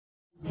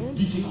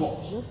difficult.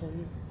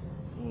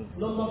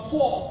 Number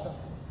 4,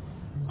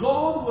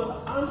 God will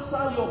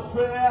answer your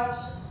prayers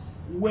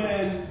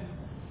when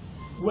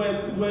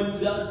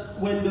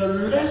the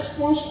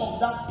response of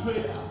that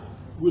prayer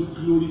will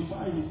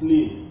glorify His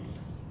name.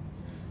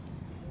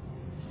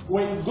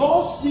 When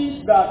God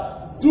sees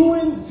that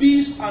doing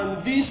this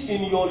and this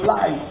in your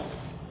life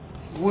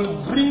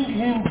will bring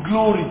Him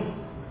glory,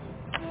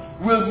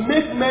 will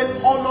make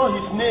men honor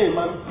His name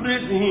and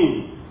praise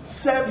Him,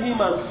 serve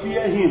Him and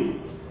fear Him,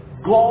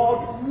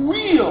 God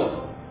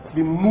will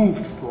be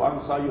moved to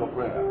answer your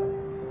prayer.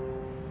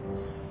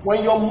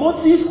 When your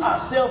motives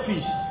are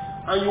selfish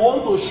and you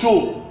want to show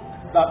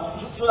that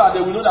so that they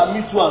will know that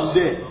me too I'm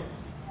there,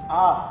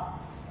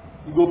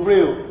 you go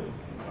pray.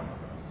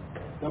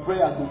 Your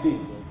prayer go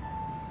take.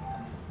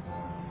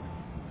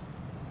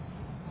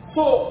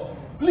 So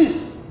please,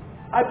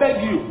 I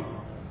beg you,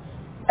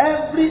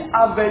 every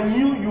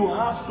avenue you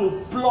have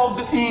to plug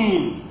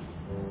in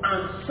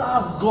and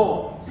serve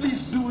God,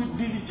 please do it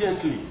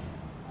diligently.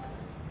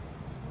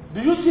 Do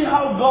you see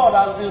how God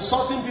has been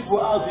sorting people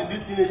out in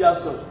this teenager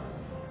church?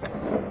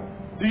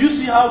 Do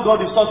you see how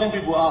God is sorting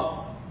people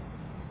out?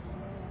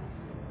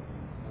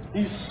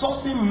 He's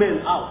sorting men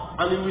out,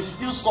 and He will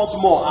still sort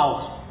more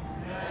out.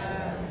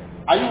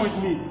 Are you with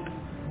me?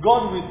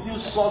 God will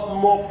still sort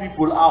more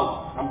people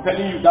out. I'm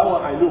telling you, that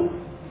one I know.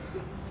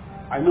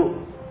 I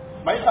know.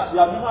 But you have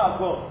never asked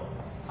God,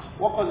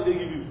 what course did they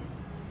give you?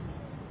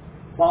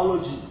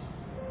 Biology.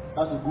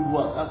 That's a good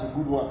one. That's a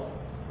good one.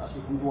 That's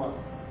a good one.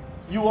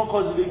 You, what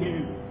course did they give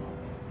you?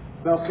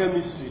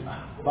 Biochemistry.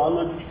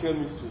 Biology,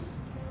 chemistry.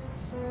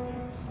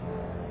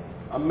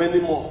 And many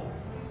more.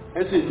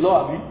 Let's say,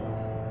 Lord,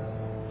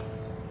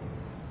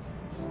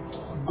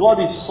 God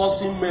is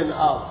sorting men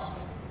out.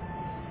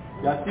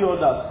 There are still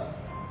others.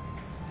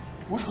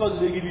 Which course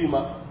did they give you,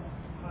 ma?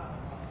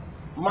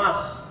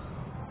 Math.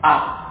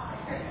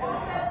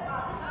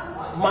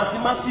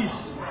 Mathematics.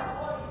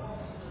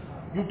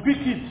 You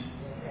pick it.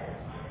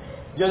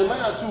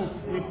 Jeremiah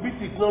 2, he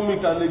picked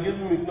economics and they gave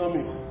him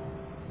economics.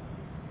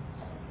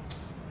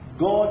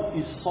 God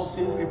is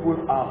sorting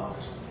people out.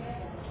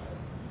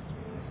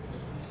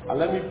 And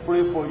let me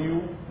pray for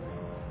you,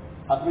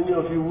 as many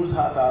of you whose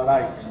hearts are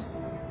right,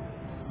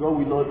 God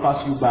will not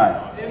pass you by.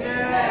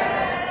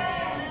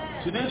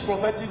 Amen. Today's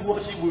prophetic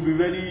worship will be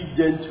very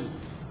gentle.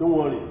 Don't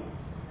worry.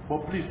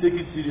 But please take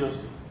it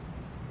seriously.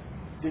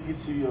 Take it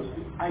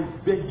seriously. I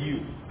beg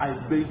you.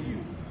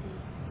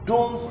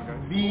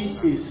 Don't be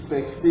a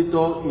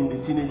spectator in the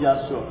teenager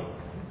church.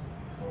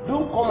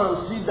 Don't come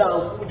and sit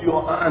down, put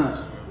your hand,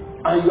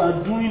 and you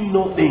are doing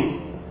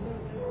nothing.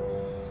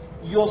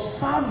 Your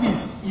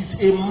service is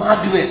a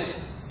magnet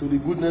to the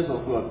goodness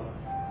of God.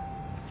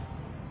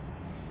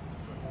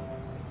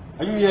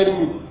 Are you hearing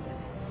me?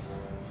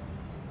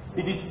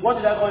 It is, what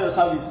did I call your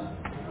service?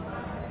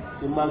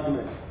 A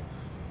magnet.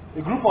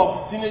 A group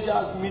of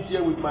teenagers meet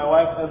here with my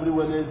wife every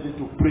Wednesday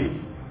to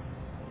pray.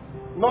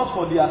 Not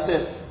for their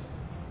self,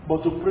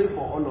 but to pray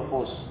for all of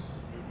us.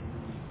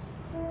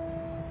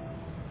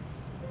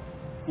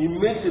 It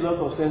makes a lot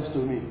of sense to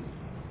me.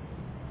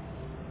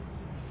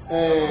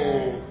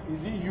 Is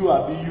it you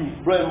or be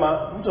you?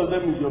 Brother, which of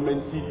them is your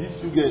mentee?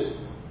 These two girls.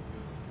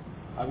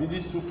 Are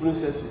these two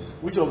princesses?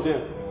 Which of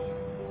them?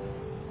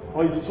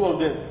 Or is it two of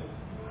them?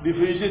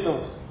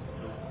 Differentiators.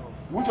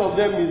 Which of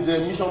them is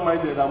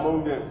mission-minded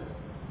among them?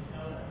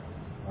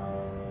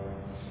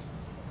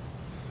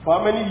 For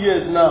how many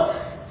years now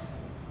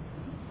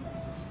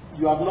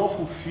you have not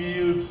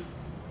fulfilled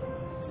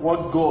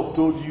what God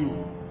told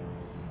you?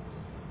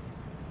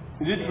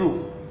 Is it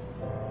true?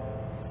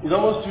 It's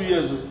almost 2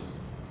 years old.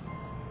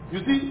 You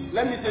see,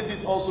 let me say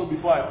this also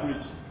before I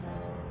preach.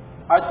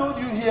 I told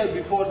you here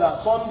before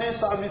that Sunday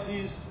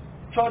services,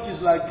 church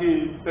is like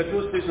a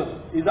petrol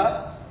station. Is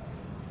that?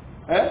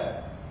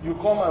 You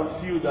come and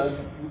feel that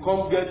you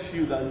come get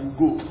filled and you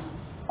go.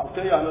 I'll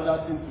tell you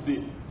another thing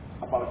today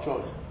about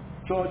church.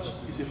 Church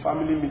is a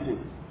family meeting.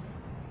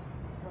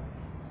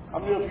 How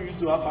many of you used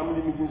to have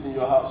family meetings in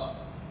your house?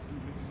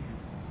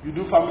 You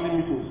do family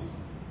meetings.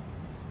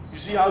 You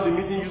see how the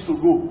meeting used to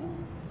go?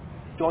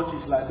 Church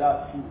is like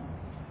that too.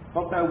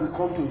 Sometimes we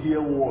come to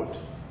hear word,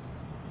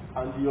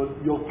 and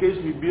your case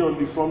will be on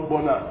the front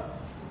burner.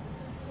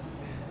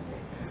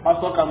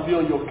 Pastor can be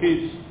on your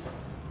case.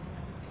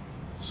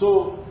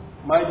 So,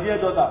 my dear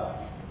daughter,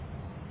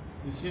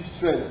 receive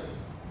strength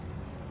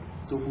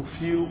to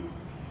fulfill.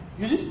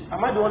 You see,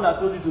 am I the one that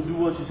told you to do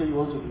what you said you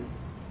want to do?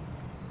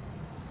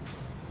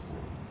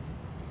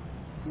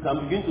 You can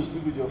begin to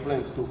speak with your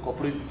friends to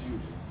cooperate with you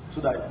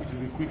so that it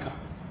will be quicker.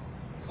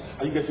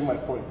 Are you getting my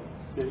point?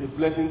 There's a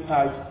blessing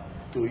tied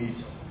to it.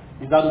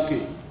 Is that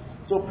okay?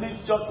 So please,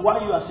 just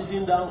while you are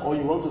sitting down or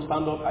you want to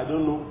stand up, I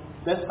don't know,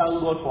 let's thank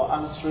God for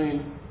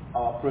answering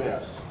our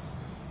prayers.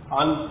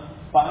 And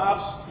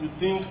perhaps you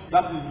think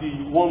that is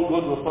the one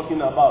God was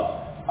talking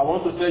about. I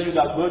want to tell you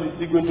that God is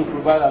still going to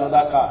provide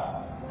another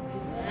car.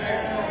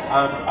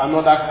 And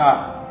another car.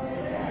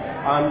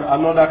 And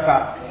another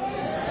car.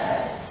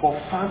 For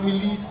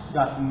families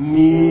that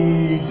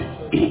need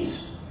it.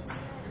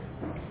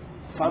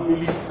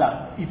 families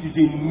that it is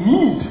a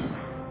need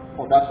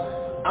for that.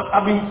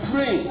 I've been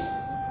praying.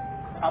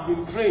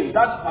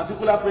 That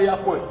particular prayer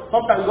point.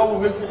 Sometimes God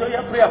will make me say,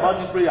 pray about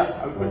this prayer.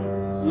 I will pray.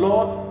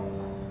 Lord,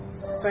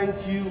 thank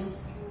you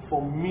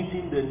for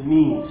meeting the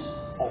needs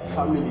of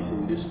families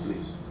in this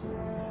place.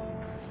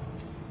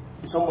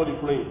 Is somebody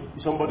praying?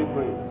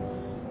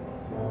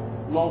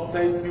 Lord,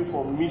 thank you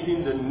for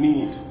meeting the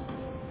need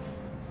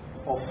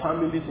of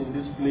families in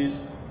this place,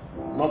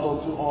 not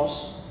unto us,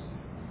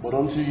 but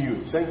unto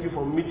you. Thank you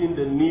for meeting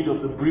the need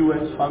of the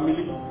Brewers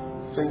family.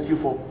 Thank you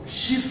for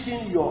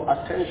shifting your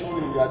attention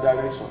in their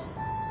direction.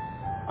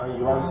 And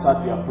you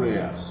answered their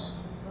prayers.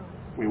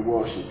 We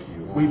worship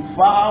you. We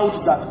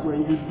vowed that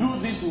when you do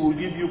this, we will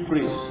give you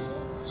praise.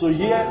 So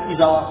here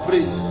is our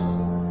praise,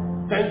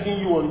 thanking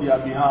you on their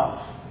behalf.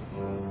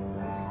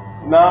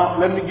 Now,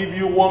 let me give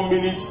you 1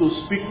 minute to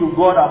speak to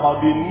God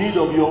about the need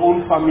of your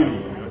own family.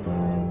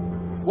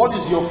 What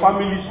is your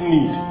family's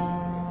need?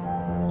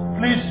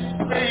 Please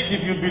pray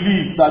if you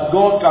believe that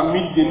God can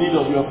meet the need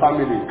of your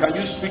family. Can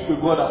you speak to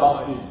God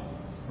about it?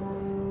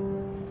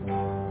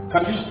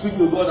 Can you speak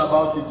to God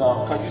about it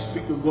now? Can you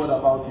speak to God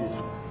about it?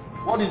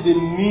 What is the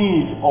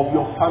need of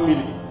your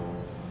family?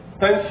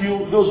 Thank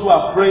you. Those who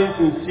are praying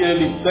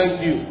sincerely,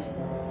 thank you.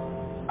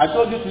 I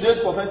told you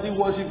today's prophetic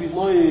worship is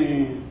not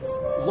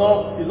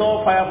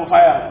fire for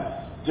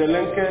fire.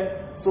 Jelenke.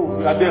 So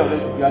we are there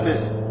already. We are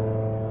there.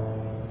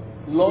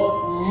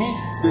 Lord, meet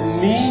the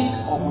need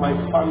of my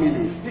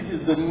family. This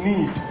is the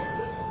need.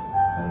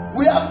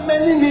 We have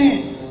many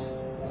needs.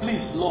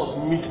 Please, Lord,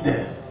 meet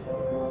them.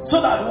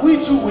 So that we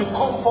too will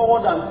come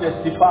forward and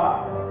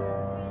testify.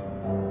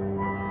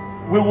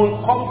 We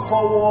will come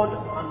forward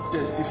and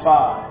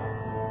testify.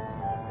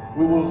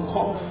 We will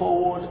come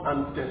forward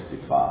and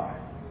testify.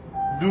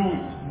 Do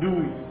it.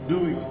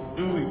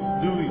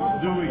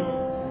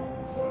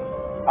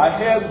 I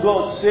hear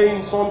God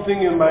saying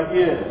something in my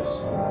ears,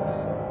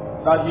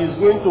 that He is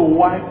going to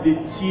wipe the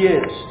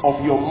tears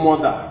of your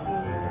mother.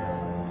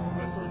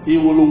 He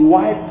will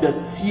wipe the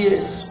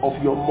tears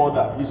of your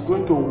mother. He's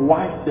going to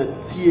wipe the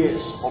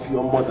tears of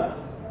your mother.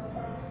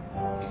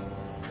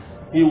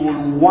 He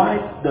will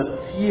wipe the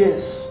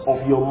tears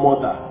of your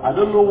mother. I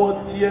don't know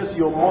what tears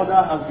your mother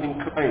has been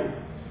crying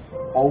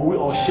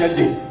or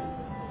shedding.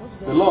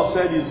 The Lord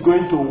said He's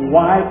going to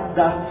wipe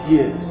that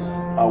tears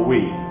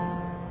away.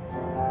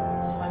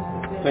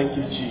 Thank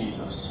you,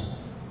 Jesus.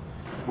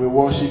 We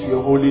worship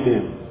your holy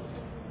name.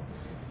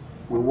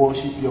 We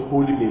worship your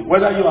holy name.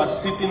 Whether you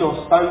are sitting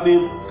or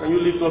standing, can you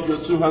lift up your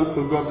two hands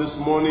to God this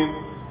morning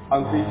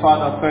and say,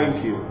 Father,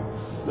 thank you.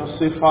 Just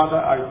say, Father,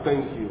 I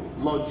thank you.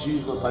 Lord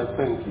Jesus, I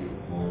thank you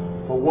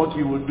for what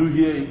you will do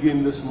here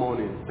again this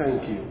morning.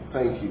 Thank you.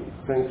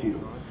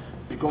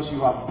 Because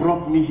you have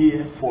brought me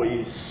here for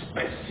a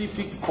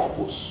specific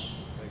purpose.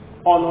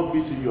 Honor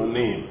be to your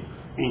name.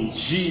 In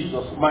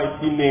Jesus'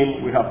 mighty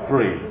name we have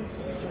prayed.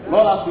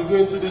 Lord, as we go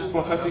into this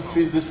prophetic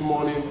feast this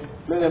morning,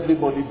 let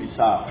everybody be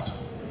served.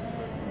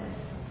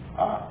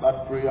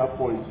 That prayer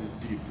point is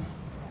deep.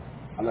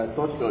 And I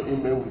thought your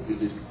amen would be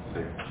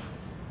listening.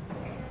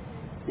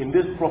 In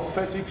this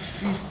prophetic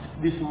feast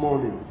this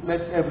morning,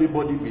 let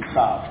everybody be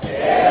served.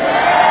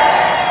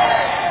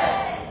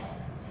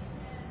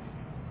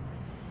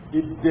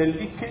 The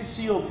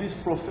delicacy of this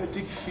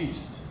prophetic feast,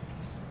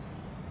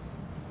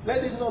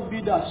 let it not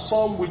be that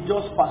some will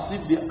just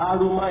perceive the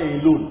aroma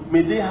alone.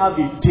 May they have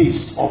a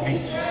taste of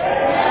it.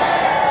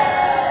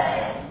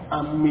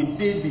 And may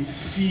they be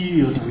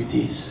filled with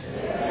it.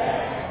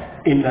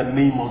 In the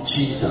name of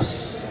Jesus.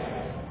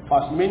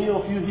 For as many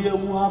of you here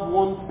who have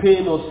one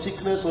pain or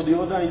sickness or the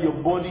other in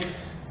your body,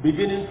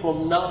 beginning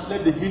from now,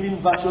 let the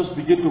healing virtues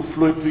begin to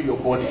flow into your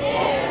body.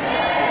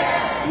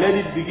 Let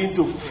it begin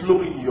to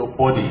flow in your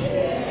body.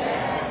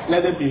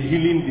 Let there be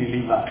healing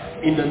delivered.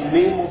 In the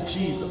name of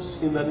Jesus.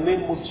 In the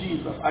name of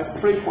Jesus. I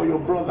pray for your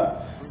brother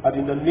that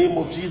in the name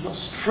of Jesus,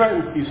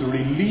 strength is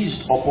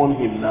released upon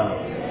him now.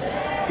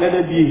 Let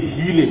there be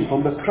healing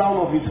from the crown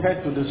of his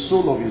head to the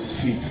sole of his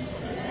feet.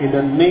 In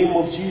the name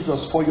of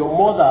Jesus. For your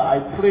mother, I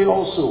pray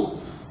also.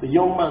 The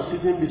young man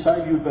sitting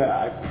beside you there,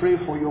 I pray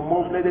for your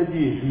mom. Let there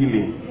be a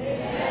healing.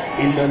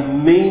 In the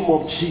name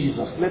of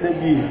Jesus. Let there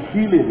be a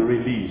healing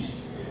released.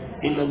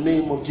 In the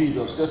name of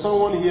Jesus. There's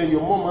someone here,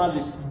 your mom has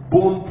a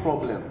bone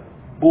problem.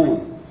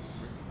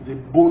 The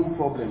bone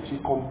problem. She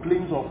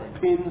complains of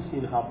pains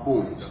in her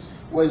bones.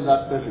 Where is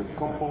that person?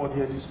 Come forward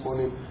here this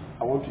morning.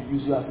 I want to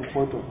use you as a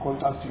point of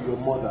contact to your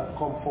mother.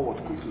 Come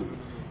forward quickly.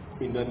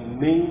 In the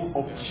name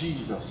of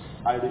Jesus,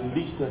 I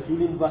release the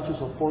healing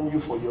virtues upon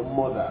you for your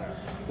mother.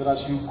 That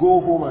as you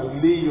go home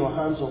and lay your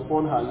hands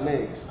upon her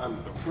legs and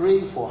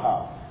pray for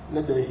her,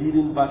 let the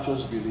healing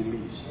virtues be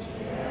released.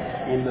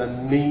 In the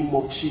name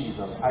of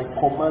Jesus, I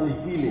command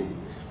healing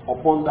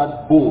upon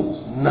that bones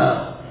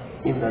now.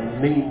 In the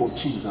name of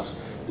Jesus,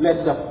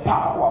 let the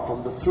power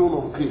from the throne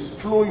of grace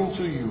flow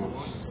into you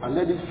and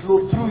let it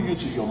flow through you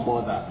to your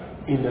mother.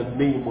 In the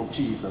name of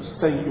Jesus.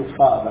 Thank you,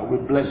 Father. We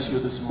bless you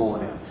this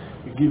morning.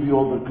 We give you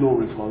all the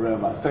glory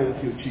forever.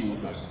 Thank you,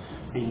 Jesus.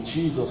 In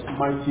Jesus'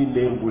 mighty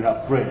name we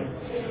have prayed.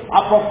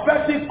 A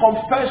prophetic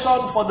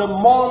confession for the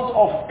month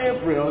of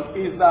April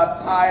is that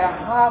I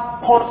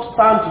have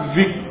constant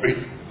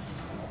victory.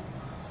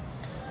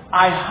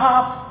 I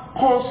have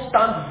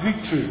constant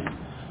victory.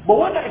 But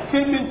when I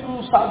came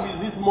into service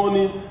this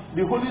morning,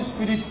 the Holy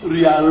Spirit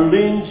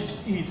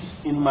rearranged it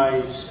in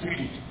my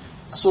spirit.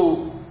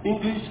 So,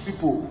 English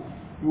people,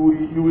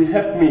 you will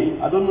help me.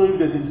 I don't know if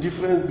there's a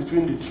difference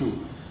between the two.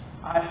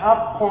 I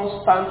have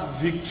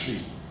constant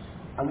victory.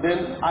 And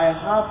then I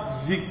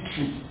have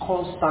victory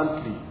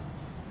constantly.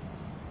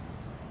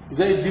 Is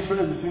there a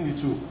difference between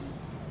the two?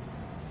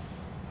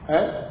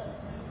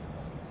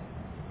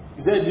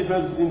 Is there a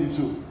difference between the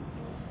two?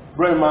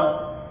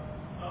 Brahma,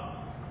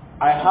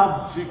 I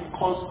have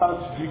constant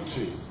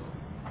victory.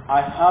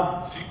 I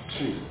have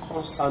victory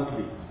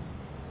constantly.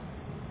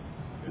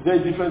 Is there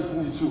a difference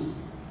between the two?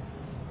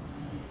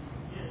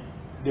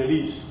 There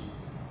is.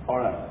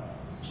 Alright.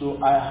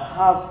 So I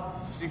have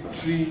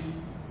victory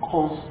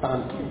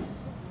constantly.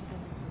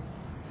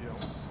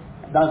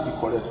 That's the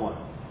correct one.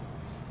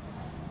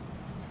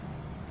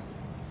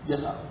 Yes,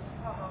 sir.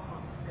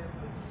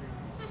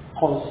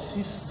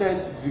 Consistent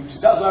victory.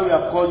 That's why we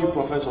have called you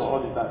professor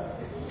all the time.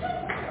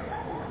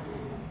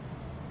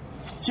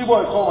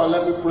 Chiboy, come and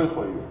let me pray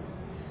for you.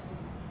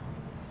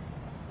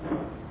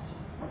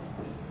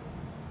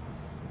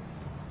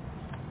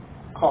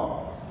 Come.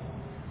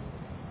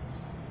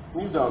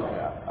 Kneel down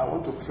here. I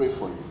want to pray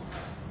for you.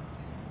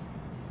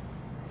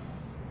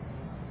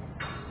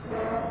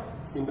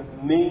 In the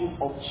name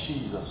of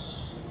Jesus,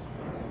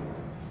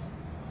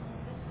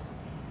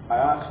 I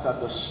ask that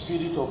the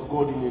Spirit of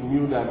God in a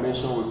new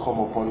dimension will come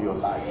upon your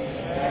life.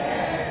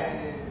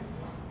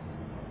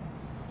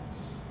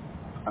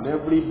 And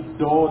every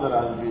door that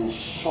has been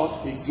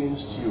shut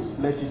against you,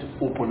 let it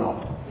open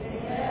up.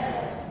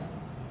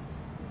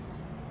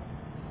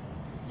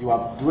 You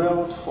have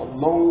dwelt for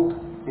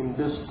long in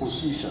this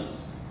position.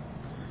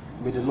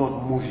 May the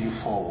Lord move you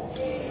forward.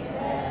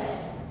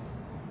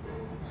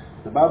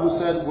 The Bible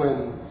said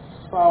when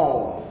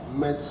Saul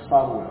met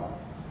Samuel,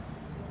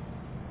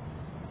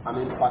 an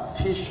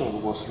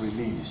impartation was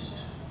released.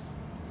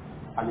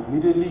 And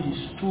immediately he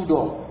stood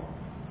up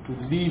to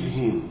leave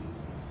him.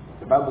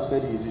 The Bible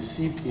said he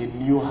received a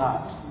new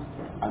heart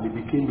and he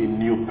became a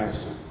new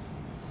person.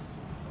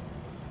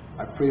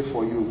 I pray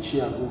for you,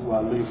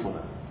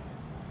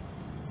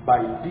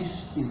 by this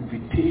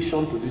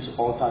invitation to this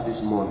altar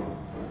this morning,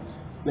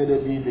 let there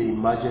be the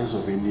emergence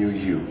of a new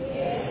you.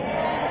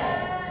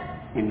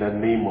 In the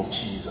name of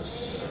Jesus.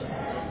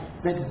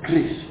 Let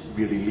grace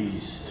be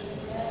released.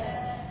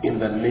 In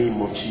the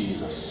name of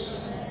Jesus.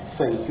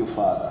 Thank you,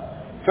 Father.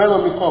 Friend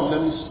of me, come,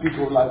 let me speak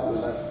over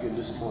your life again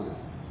this morning.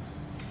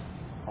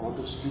 I want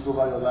to speak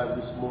over your life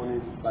this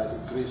morning by the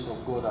grace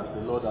of God as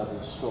the Lord has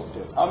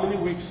instructed. How many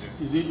weeks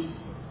is it?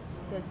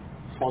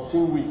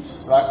 14 weeks,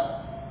 right?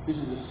 This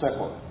is the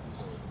second.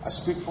 I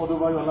speak forth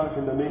over your life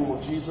in the name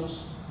of Jesus,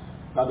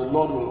 that the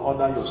Lord will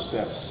order your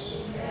steps.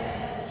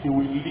 He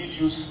will lead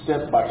you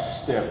step by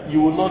step.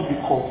 You will not be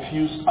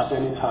confused at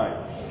any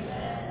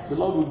time. The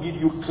Lord will give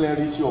you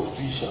clarity of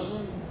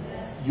vision.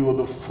 You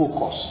will be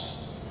focused.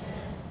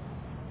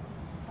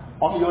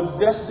 On your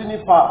destiny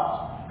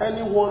path,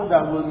 anyone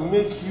that will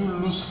make you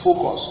lose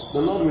focus, the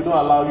Lord will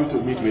not allow you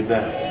to meet with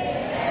them.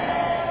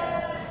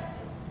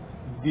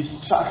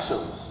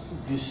 Distractions,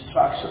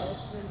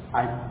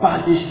 I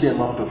banish them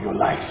out of your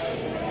life.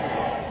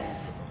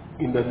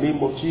 In the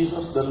name of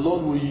Jesus, the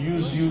Lord will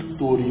use you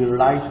to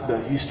rewrite the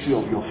history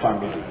of your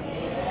family.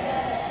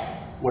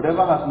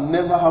 Whatever has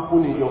never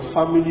happened in your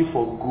family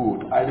for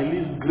good, I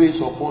release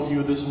grace upon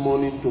you this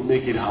morning to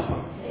make it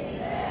happen.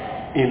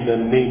 In the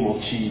name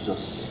of Jesus.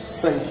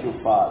 Thank you,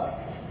 Father.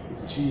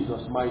 In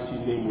Jesus' mighty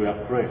name we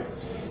are praying.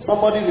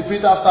 Somebody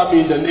repeat after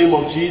me, in the name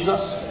of Jesus.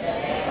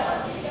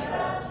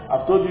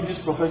 I've told you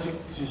this prophetic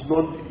is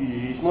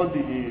not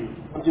the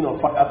something of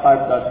fire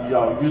type that you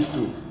are used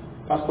to.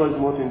 Pastor is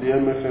not in the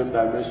MFM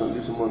dimension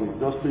this morning.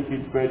 Just take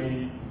it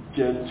very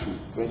gentle,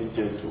 very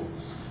gentle.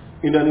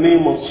 In the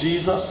name of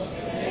Jesus,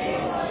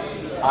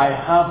 I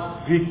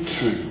have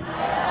victory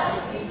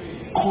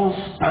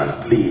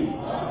constantly.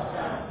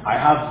 I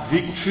have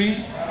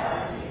victory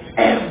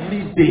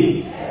every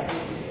day.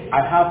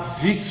 I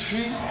have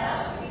victory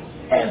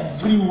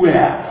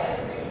everywhere.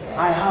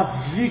 I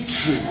have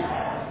victory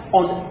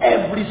on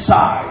every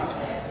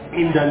side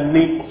in the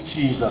name of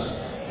Jesus.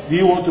 Do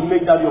you want to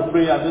make that your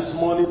prayer this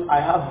morning? I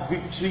have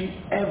victory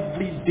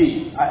every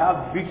day. I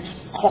have victory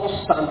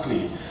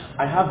constantly.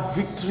 I have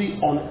victory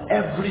on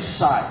every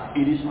side.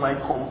 It is my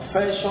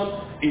confession.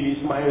 It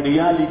is my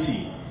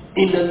reality.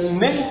 In the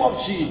name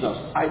of Jesus,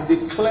 I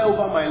declare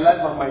over my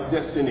life and my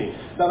destiny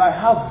that I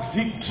have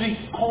victory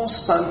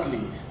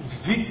constantly.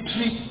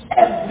 Victory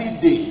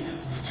every day.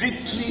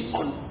 Victory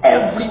on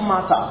every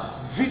matter.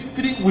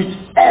 Victory with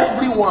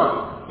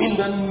everyone. In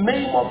the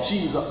name of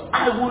Jesus,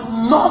 I will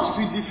not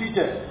be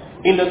defeated.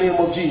 In the name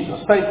of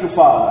Jesus. Thank you,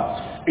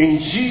 Father. In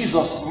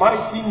Jesus'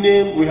 mighty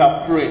name we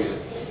have prayed.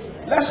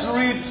 Let's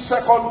read 2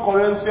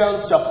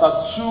 Corinthians chapter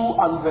 2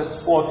 and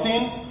verse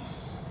 14.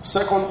 2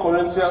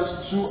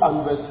 Corinthians 2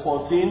 and verse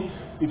 14.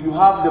 If you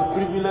have the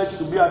privilege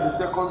to be at the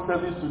second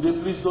service today,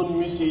 please don't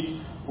miss it.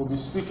 We'll be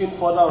speaking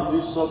further on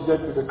this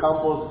subject with the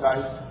campus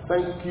guys.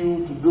 Thank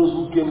you to those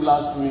who came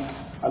last week.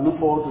 I look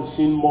forward to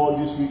seeing more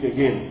this week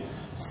again.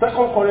 2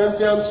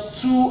 Corinthians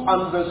 2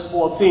 and verse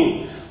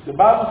 14. The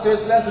Bible says,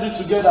 let's read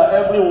together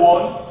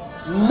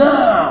everyone.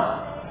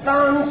 Now,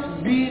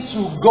 thanks be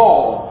to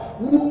God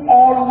who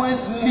always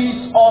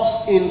leads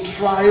us in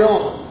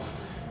triumph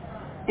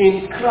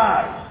in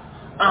Christ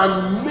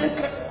and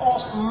maketh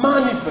us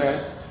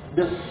manifest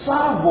the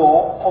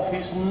savour of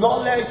his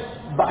knowledge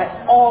by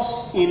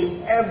us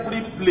in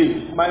every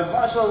place. My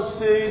version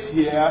says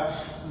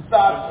here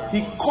that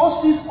he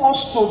causes us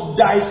to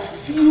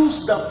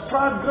diffuse the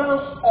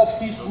fragrance of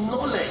his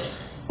knowledge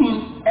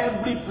in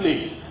every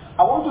place.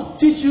 I want to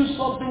teach you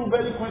something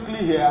very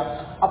quickly here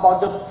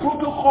about the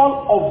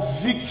protocol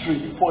of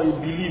victory for a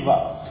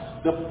believer.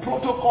 The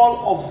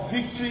protocol of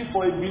victory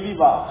for a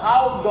believer.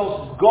 How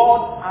does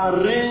God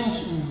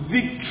arrange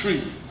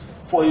victory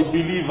for a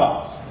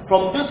believer?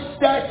 From this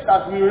text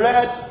that we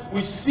read,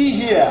 we see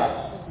here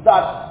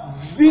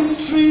that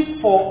victory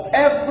for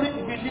every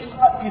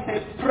believer is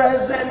a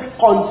present,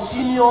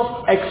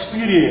 continuous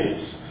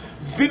experience.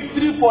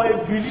 Victory for a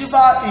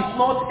believer is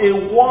not a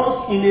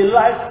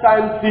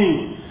once-in-a-lifetime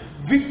thing.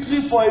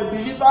 Victory for a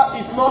believer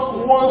is not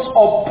once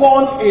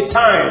upon a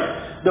time.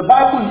 The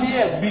Bible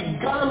here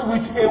began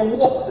with a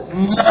word,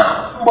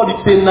 now.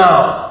 Somebody say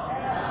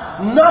now.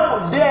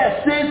 Now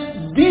there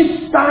says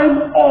this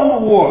time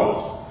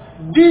onward.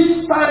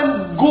 This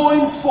time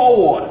going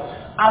forward,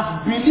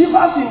 as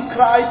believers in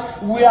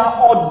Christ, we are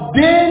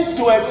ordained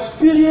to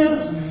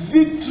experience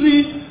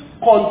victory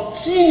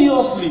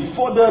continuously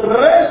for the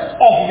rest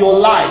of your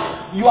life.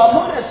 You are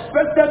not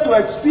expected to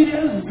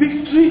experience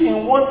victory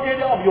in one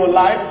area of your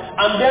life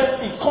and then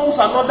it comes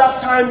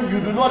another time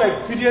you do not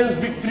experience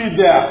victory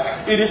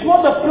there. It is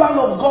not the plan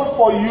of God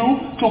for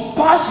you to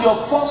pass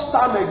your first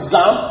term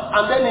exam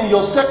and then in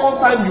your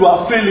second time you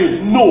are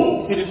failing.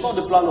 No, it is not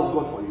the plan of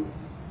God for you.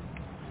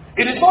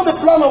 It is not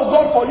the plan of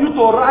God for you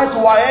to write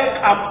WAEC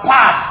and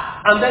pass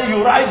and then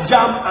you write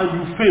JAM and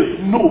you fail.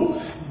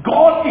 No.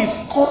 God is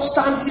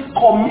constantly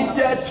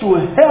committed to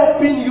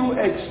helping you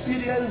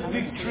experience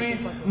victory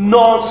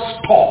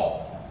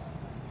non-stop.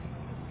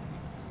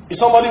 Is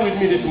somebody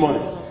with me this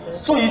morning?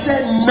 So he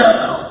said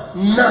now.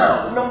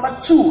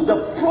 Number two,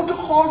 the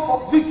protocol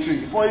for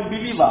victory for a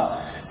believer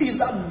is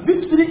that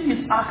victory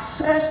is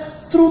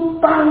accessed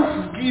through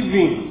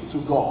thanksgiving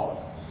to God.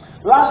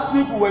 Last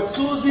week we were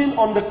closing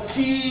on the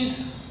keys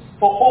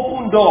for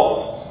open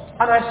doors.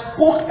 And I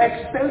spoke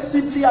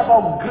extensively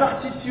about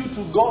gratitude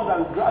to God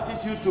and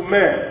gratitude to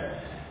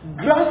men.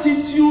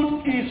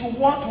 Gratitude is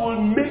what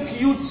will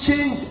make you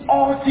change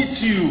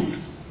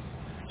altitude.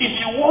 If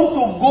you want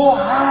to go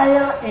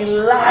higher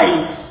in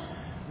life,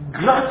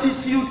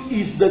 gratitude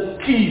is the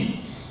key.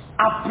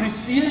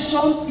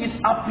 Appreciation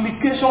is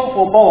application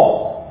for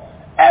more.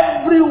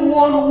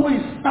 Everyone who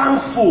is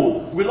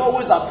thankful will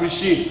always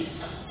appreciate.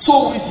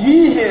 So we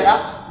see here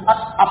that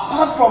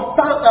apart from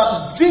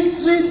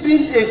victory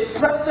being a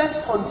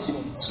present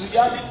continuous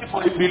reality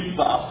for a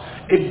believer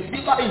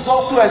is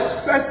also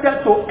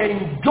expected to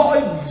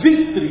enjoy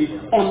victory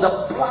on the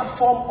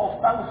platform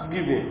of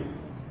thanksgiving.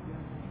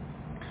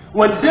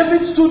 When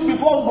David stood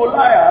before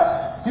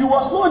Goliath, he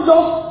was not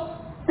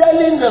just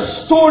telling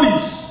the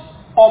stories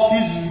of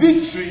his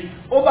victory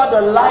over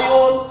the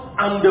lion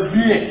and the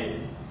bear.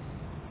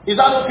 Is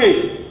that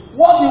okay?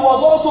 What he was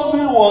also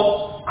doing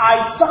was,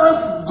 I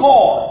thank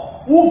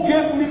God who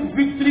gave me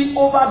victory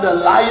over the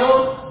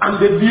lion and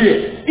the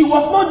bear. It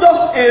was not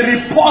just a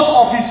report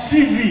of his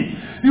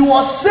CV. He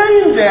was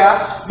saying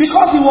there,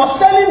 because he was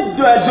telling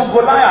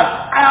Goliath,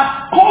 I have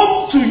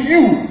come to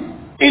you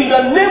in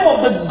the name of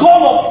the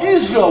God of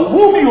Israel,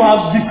 whom you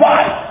have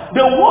defied,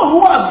 the one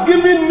who has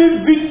given me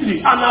victory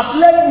and has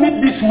led me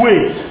this way.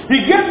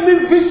 He gave me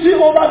victory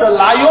over the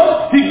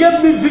lion, he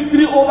gave me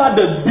victory over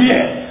the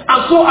bear.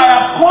 And so I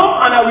have come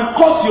and I will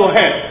cut your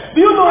head.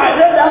 Do you know, I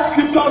read that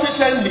scripture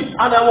recently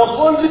and I was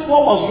wondering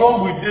what was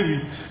wrong with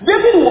David.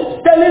 David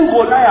was telling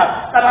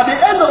Goliath that at the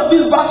end of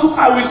this battle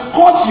I will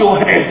cut your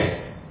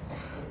head.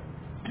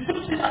 Did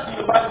you see that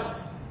in the Bible?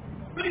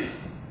 Please,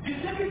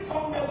 did David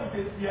come there with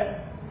a spear?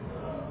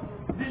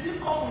 Did he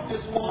come with a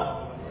sword?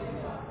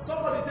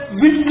 Somebody said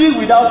victory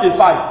without a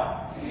fight.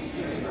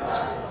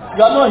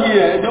 You are not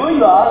here. The way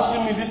you are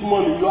answering me this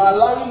morning, you are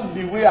allowing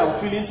the way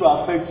I'm feeling to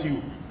affect you.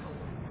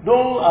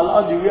 Don't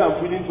allow the way I'm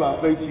feeling to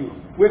affect you.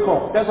 Wake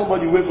up. Tell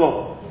somebody, wake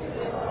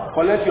up.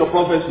 Collect your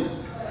prophecy.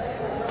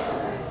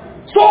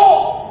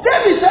 So,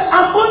 David said,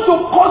 I'm going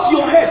to cut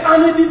your head.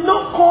 And he did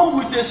not come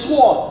with a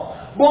sword.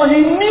 But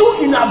he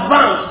knew in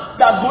advance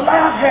that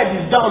Goliath's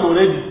head is down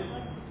already.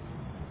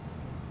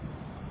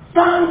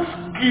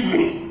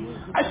 Thanksgiving.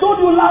 I told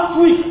you last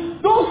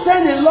week, don't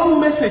send a long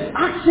message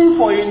asking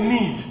for a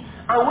need.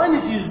 And when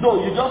it is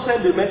done, you just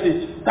send the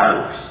message,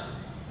 thanks.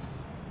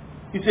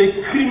 It's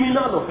a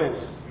criminal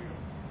offense.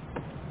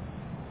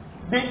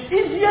 The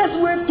easiest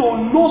way to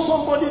know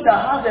somebody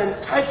that has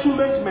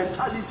entitlement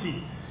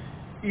mentality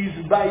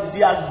is by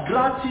their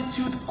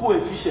gratitude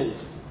coefficient.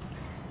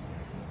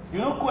 You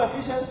know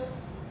coefficient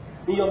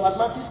in your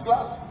mathematics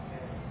class?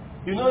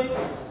 You know it?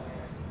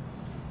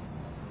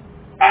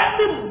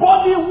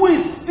 Anybody who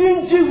is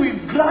stingy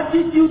with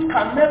gratitude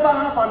can never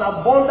have an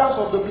abundance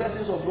of the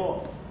blessings of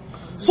God.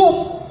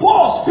 So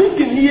Paul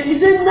speaking here, he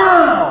said,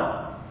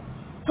 now,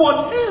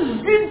 for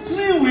this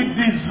victory we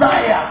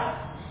desire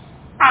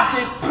as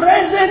a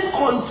present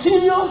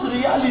continuous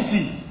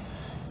reality,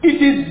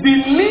 it is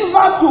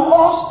delivered to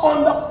us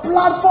on the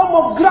platform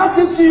of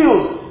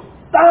gratitude.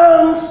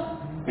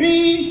 Thanks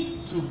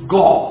be to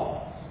God.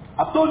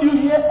 I told you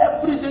here,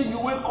 every day you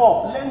wake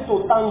up, learn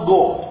to thank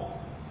God.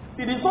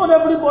 It is not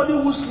everybody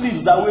who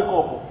sleeps that wake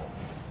up.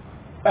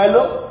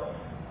 Hello?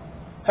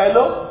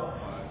 Hello?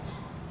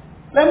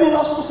 Let me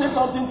also say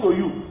something to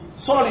you.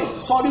 Sorry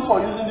for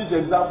using this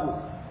example.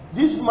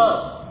 This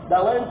man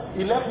that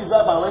he left his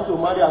wife and went to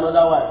marry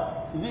another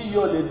wife. Is it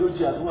your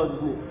Ledochi? What's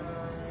his name?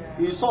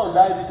 His son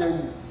died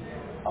recently.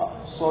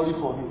 Sorry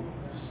for him.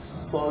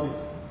 Sorry.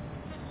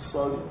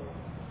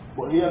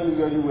 But hear me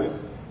very well.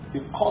 The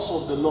curse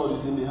of the Lord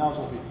is in the house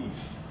of a thief.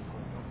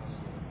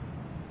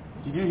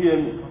 Did you hear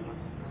me?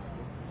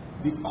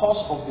 The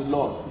curse of the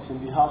Lord is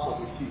in the house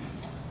of a thief.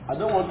 I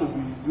don't want to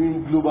be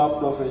doing global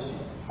prophecy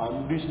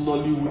and this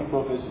Nollywood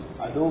prophecy.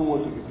 I don't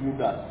want to be doing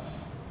that.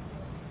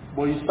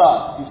 But he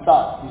starts.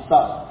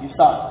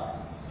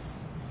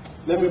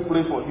 Let me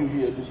pray for you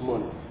here this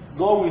morning.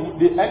 God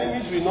will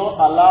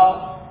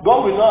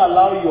not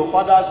allow your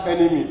father's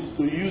enemies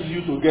to use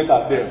you to get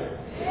at them.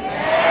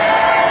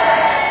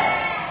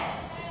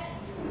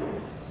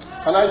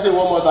 Can I say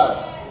one more time?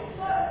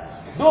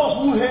 Those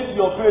who hate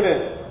your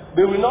parents,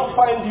 they will not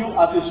find you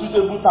as a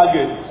suitable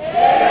target.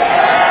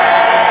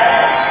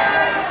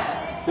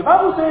 The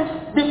Bible says,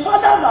 the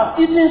fathers have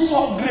eaten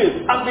salt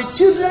grapes and the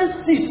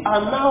children's teeth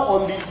are now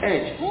on the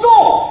edge.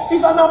 No,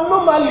 it's an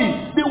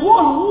abnormality. The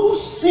one who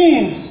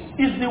sins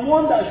is the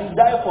one that should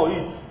die for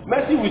it.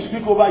 Mercy will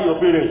speak over your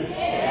parents.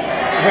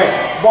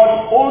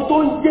 But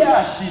don't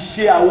dare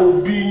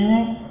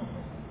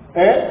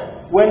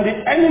when the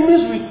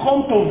enemies will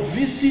come to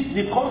visit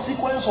the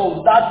consequence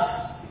of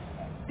that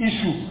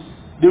issue,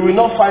 they will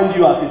not find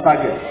you as a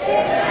target.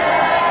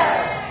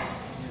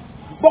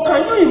 But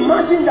can you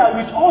imagine that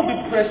with all the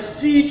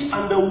prestige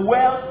and the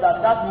wealth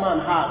that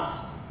man has,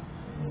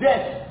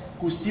 death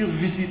could still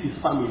visit his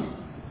family?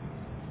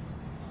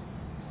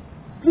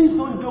 Please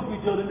don't joke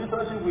with your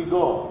relationship with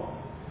God.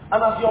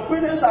 And as your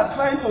parents are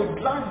trying to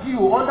drag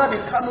you under the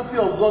canopy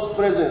of God's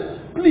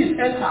presence, please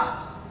enter.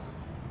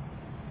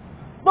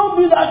 Don't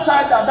be that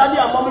child that daddy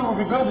and mommy will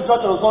be going to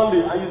church on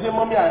Sunday and you say,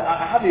 Mommy,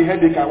 I have a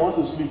headache, I want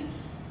to sleep.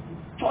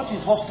 Church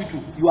is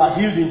hospital. You are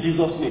healed in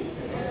Jesus' name.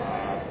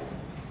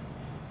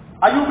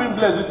 Are you being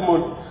blessed this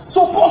morning?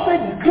 So Paul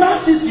said,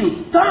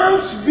 gratitude,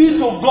 thanks be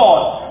to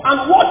God.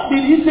 And what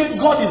did he say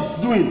God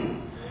is doing?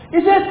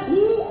 He said,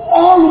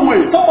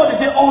 always. Somebody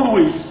say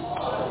always.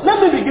 Let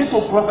me begin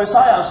to prophesy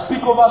and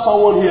speak over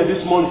someone here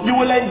this morning. You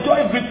will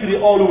enjoy victory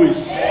always.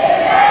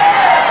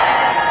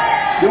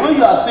 The way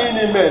you are saying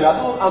amen,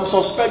 I'm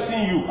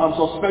suspecting you.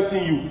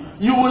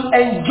 You will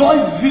enjoy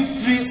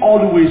victory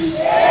always.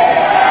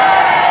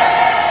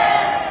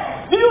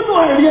 Do you know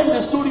I read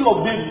the story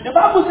of David? The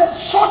Bible said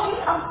shortly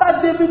after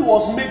David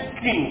was made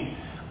king,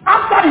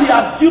 after he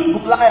had killed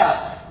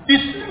Goliath, the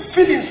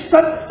Philistines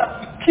said that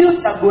he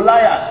killed their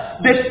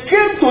Goliath. They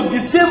came to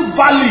the same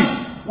valley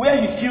where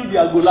he killed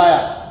their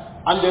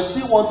Goliath, and they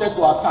still wanted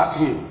to attack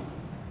him.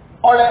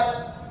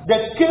 Alright,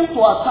 they came to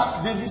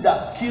attack David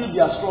that killed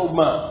their strong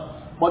man.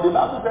 But the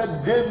Bible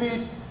said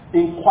David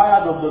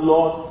inquired of the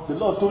Lord. The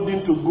Lord told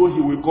him to go,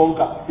 he will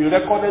conquer. He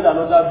recorded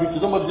another victory.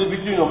 Somebody say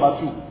victory number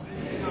 2.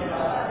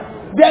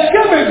 They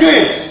came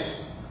again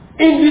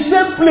in the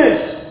same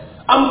place.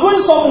 I'm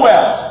going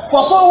somewhere.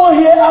 For someone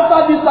here,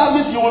 after this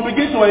service, you will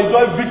begin to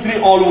enjoy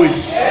victory always.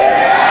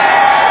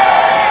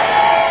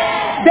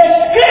 They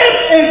came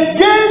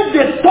again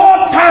the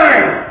third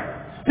time.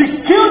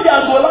 He killed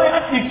their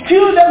Goliath. He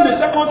killed them the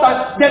second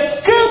time.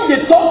 They came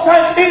the third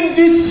time in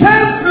the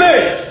same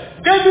place.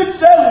 David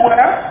said, well,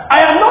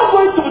 I am not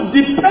going to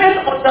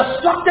depend on the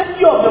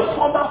strategy of the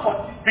former for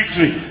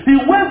victory. He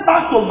went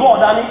back to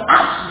God and he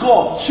asked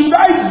God, should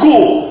I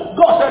go?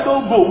 God said,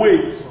 don't go,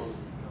 wait.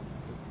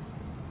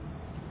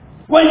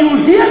 When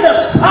you hear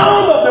the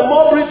sound of the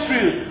mulberry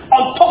tree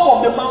on top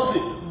of the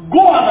mountain,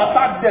 go and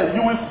attack them.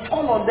 You will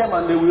fall on them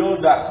and they will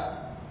all die.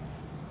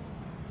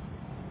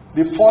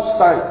 The fourth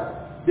time,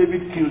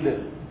 David killed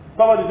them.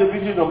 Somebody say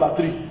victory number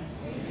 3.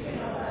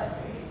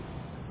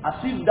 As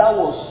if that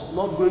was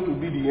not going to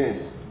be the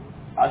end.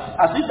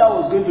 As if that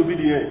was going to be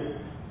the end.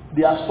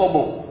 They are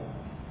stubborn.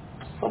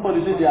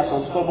 Somebody say there are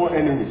some stubborn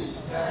enemies.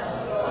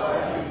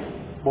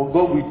 But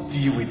God will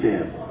deal with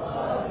them.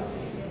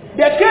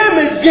 They came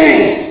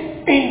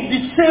again in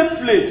the same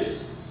place.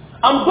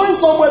 I'm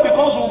going somewhere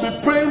because we'll be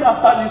praying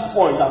after this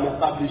point I'm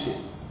establishing.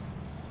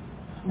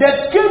 They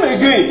came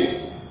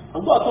again.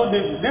 And God told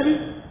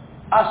David,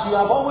 as you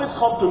have always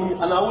come to me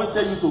and I always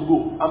tell you to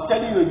go, I'm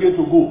telling you again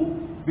to go.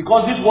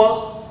 Because this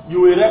one, you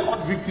will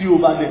record victory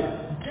over them.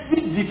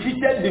 David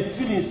defeated the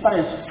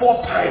Philistines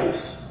 4 times.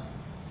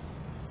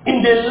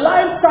 In the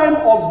lifetime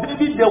of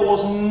David, there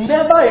was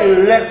never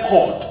a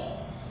record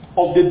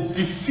of the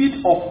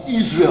defeat of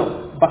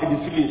Israel by the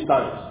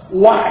Philistines.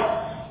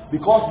 Why?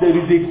 Because there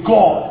is a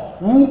God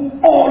who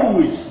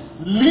always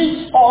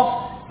leads us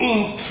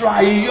in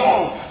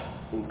triumph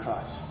in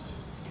Christ.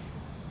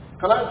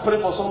 Can I pray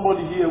for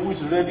somebody here who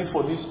is ready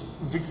for this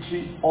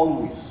victory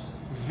always?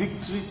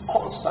 Victory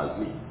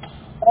constantly.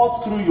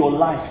 All through your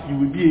life, you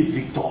will be a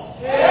victor.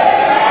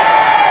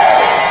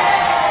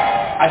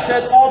 I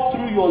said all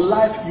through your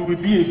life, you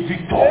will be a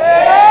victor.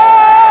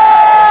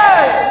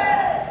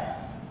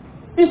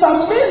 It's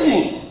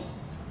amazing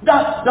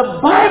that the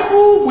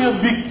Bible will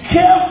be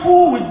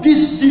careful with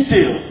this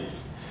detail.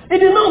 It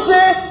did not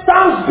say,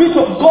 thanks be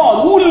to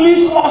God who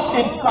leads us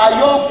in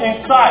triumph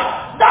in Christ.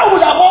 That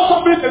would have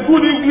also been a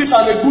good English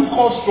and a good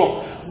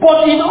construct.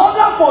 But in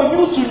order for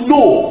you to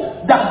know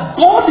that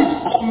God is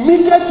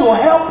committed to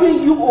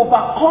helping you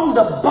overcome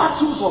the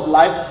battles of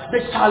life,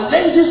 the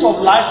challenges of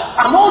life,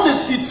 and all the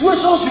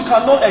situations you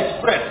cannot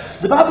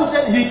express, the Bible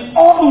said He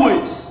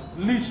always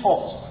leads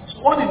us. So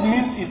what it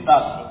means is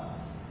that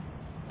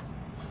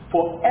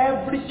for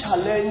every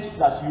challenge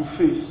that you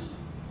face,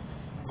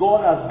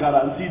 God has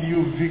guaranteed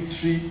you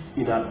victory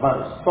in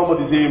advance.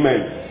 Somebody say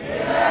amen.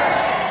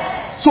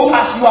 So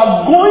as you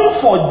are going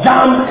for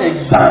JAMB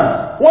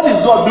exam, what is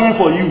God doing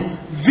for you?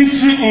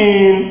 Victory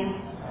in...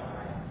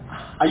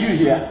 Are you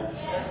here?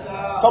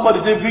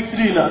 Somebody say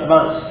victory in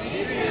advance.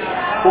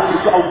 Okay,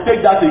 so I'll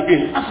take that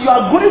again. As you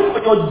are going for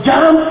your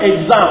JAMB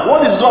exam,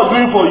 what is God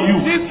doing for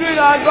you? Victory in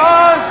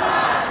advance.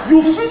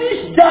 You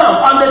finish JAMB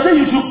and they say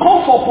you should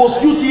come for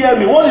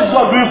post-UTME. What is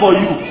God doing for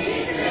you?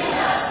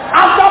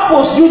 After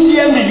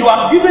post-UTME, you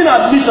are given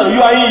admission.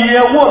 You are in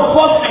year 1,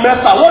 first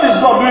semester. What is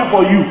God doing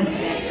for you?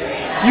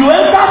 You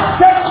enter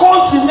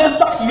second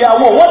semester, year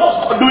 1. What is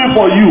God doing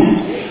for you?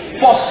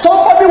 For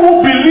somebody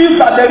who believes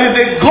that there is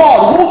a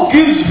God who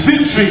gives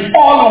victory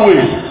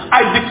always,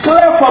 I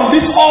declare from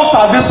this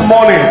altar this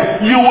morning,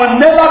 you will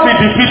never be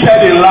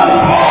defeated in life.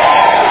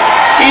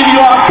 In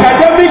your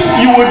academics,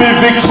 you will be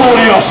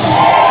victorious.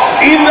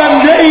 In the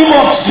name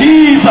of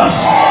Jesus.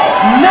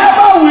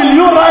 Never will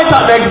you write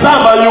an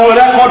exam and you will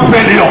record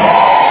failure.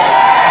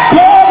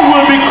 God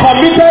will be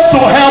committed to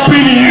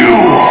helping you.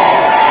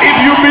 If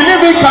you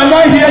believe it, can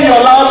I hear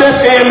your loudest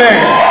amen?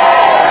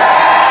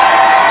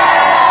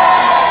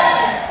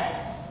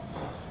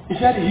 He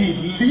said He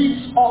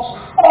leads us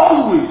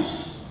always.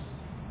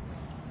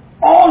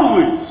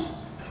 Always.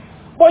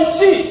 But you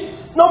see,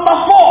 number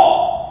 4.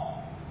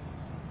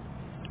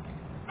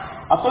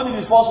 I told you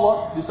the first one.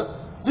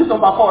 This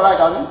number 4, right,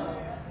 have you?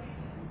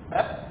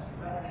 Eh?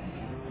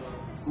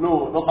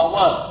 No, number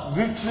 1,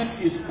 victory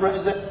is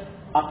present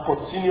and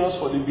continuous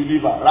for the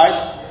believer,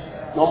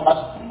 right? Number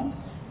 2,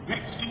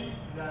 victory.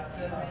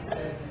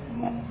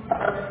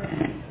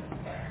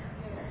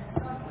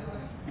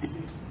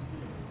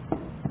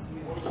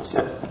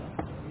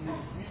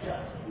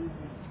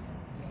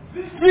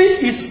 Victory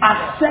is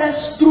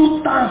accessed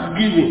through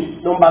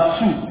thanksgiving. Number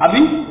 2, have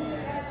you?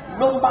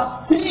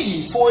 Number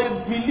 3, for a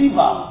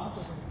believer,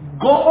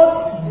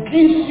 God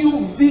gives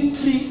you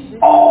victory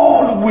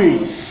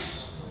always.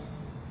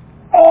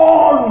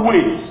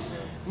 Always.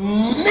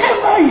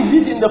 Never is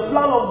it in the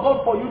plan of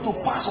God for you to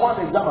pass one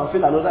exam and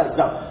fail another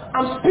exam.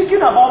 I'm speaking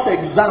about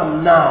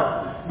exam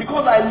now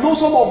because I know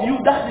some of you,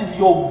 that is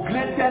your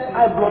greatest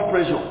high blood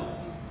pressure.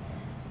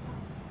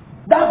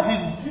 That's the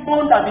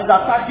demon that is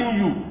attacking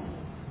you.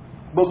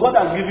 But God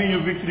has given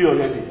you victory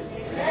already.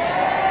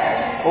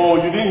 Oh,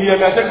 you didn't hear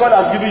me. I said God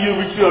has given you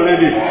victory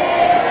already.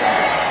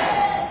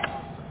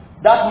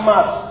 That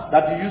math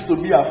that you used to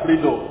be afraid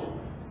of,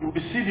 you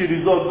will see the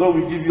result God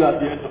will give you at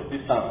the end of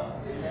this time.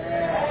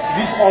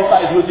 This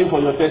altar is waiting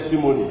for your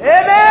testimony.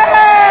 Amen.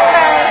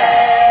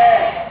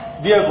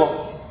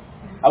 Therefore,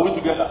 are we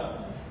together?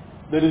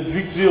 There is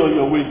victory on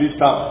your way this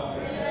time.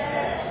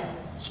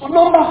 So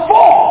number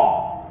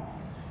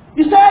 4,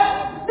 he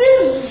said,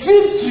 this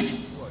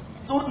victory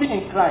is only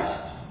in Christ.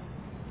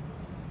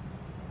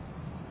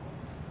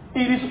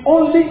 It is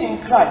only in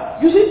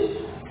Christ. You see,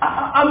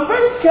 I'm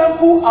very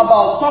careful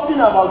about talking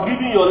about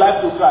giving your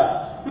life to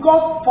Christ.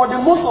 Because for the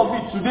most of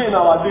it today in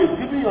our days,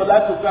 giving your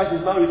life to Christ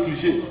is now a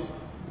cliche.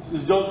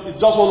 It's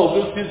just one of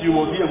those things you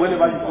must hear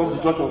whenever you come to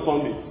church on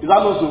Sunday. Is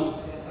that not so?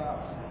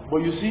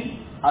 But you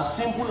see, as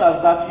simple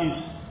as that is,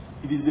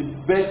 it is the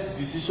best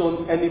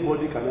decision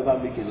anybody can ever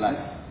make in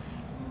life.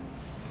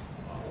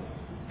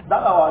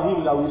 That our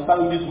hymn that we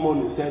sang this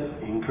morning said,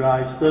 in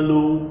Christ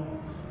alone,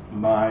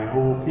 my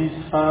hope is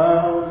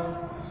found.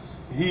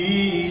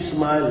 He is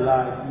my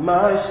life,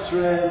 my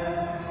strength.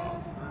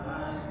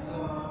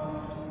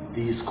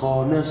 This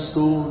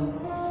cornerstone,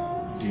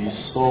 this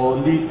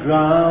solid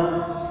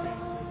ground,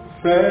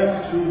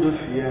 firm through the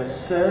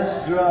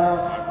fiercest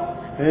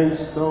drought and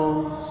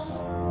storms.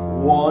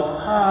 What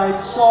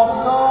heights of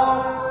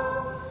love,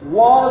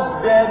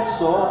 what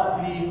depths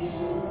of peace,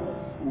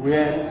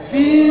 when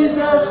fears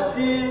are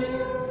still,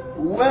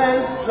 when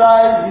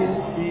striving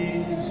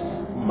cease,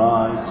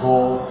 my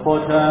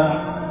comforter,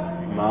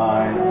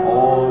 my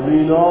all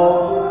in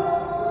all.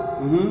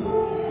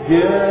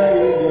 Here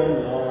is the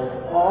love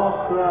of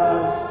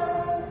Christ.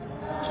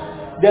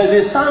 There's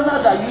a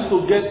standard that used to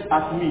get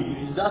at me.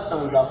 It is that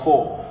stanza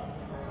 4.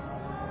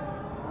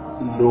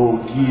 No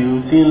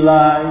guilt in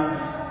life,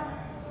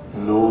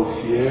 no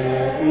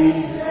fear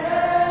in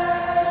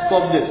death.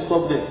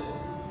 Stop there.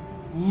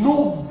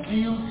 No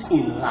guilt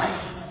in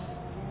life,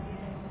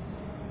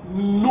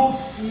 no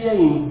fear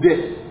in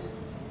death.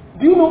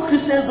 Do you know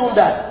Christians don't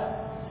die?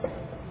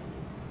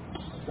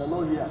 They're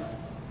not here.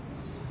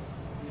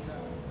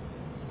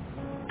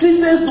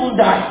 Christians don't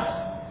die.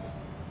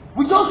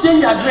 We just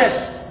change the address.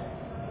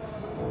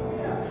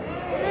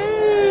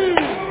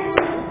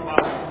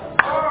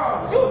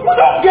 You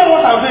don't get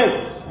what I'm saying.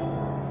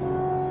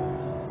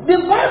 The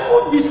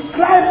Bible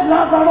describes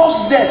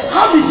Lazarus' death.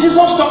 How did Jesus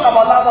talk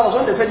about Lazarus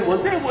when they said he was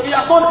dead? He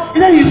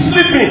said he's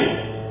sleeping.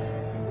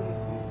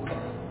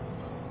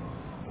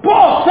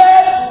 Paul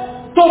said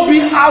to be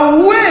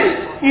away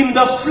in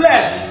the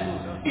flesh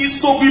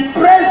is to be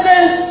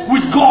present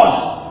with God.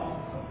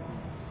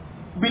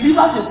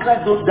 Believers in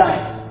Christ don't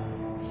die.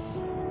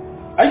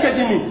 Are you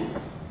getting me?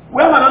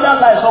 We have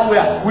another life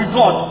somewhere with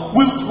God,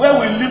 where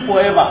we live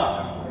forever.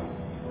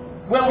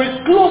 When we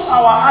close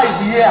our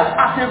eyes here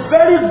at a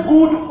very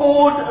good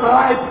old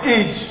ripe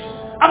age,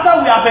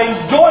 after we have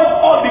enjoyed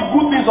all the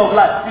good things of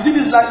life, you see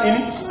this life in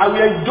it, and we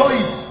enjoy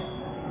it.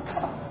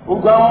 Oh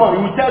grandma,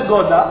 you will tell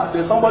God that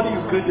there's somebody you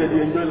created,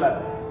 you enjoy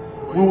life.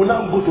 We will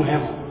now go to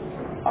heaven.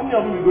 How many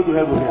of you will go to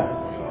heaven here?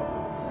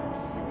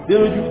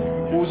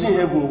 We will see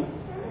heaven.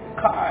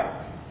 Kai,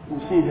 we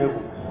will see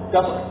heaven.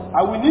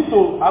 I will need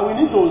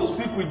to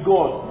speak with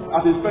God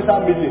at a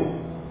special meeting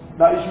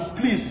that you should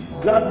please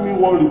grant me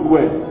one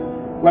request.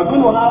 We are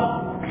going to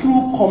have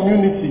true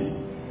community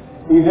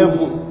in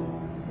heaven,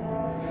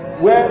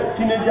 where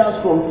teenagers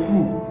from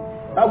school,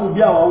 that will be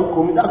our own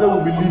community. That's where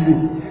we'll be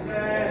living.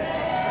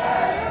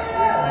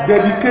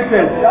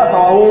 Dedicated, that's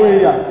our own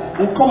area.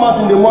 We come out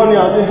in the morning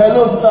and say,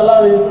 hello, Sister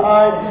Larry,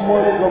 hi, good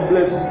morning, God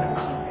bless you.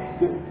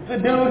 Say,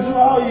 Deroju,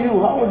 how are you?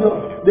 How was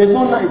your... There's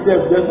no night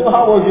there. There's no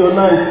how was your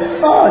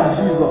night. Oh,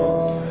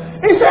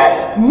 Jesus. He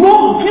said,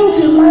 no guilt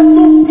in life,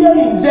 no fear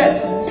in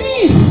death.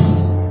 Peace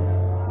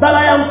that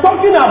I am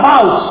talking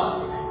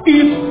about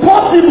is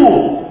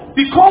possible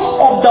because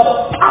of the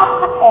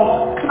power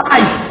of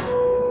Christ.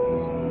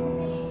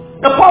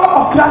 The power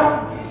of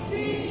Christ.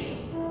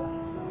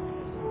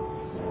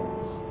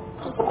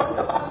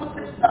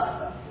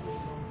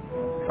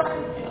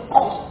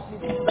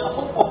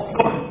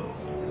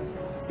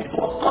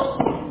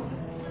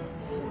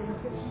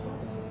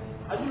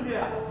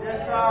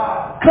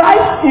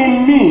 Christ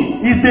in me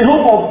is the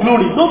hope of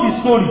glory, not the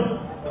story.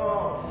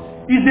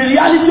 It's the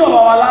reality of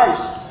our lives.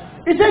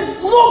 He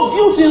said, no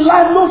guilt in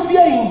life, no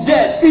fear in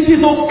death. It is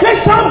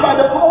occasioned by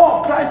the power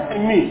of Christ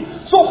in me.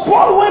 So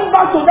Paul went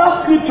back to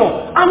that scripture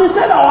and he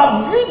said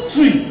our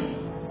victory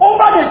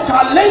over the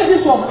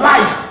challenges of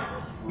life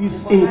is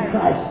in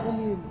Christ.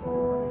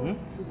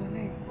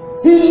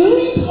 He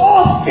leads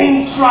us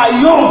in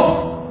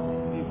triumph.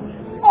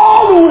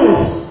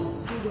 Always.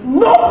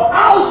 Not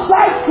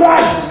outside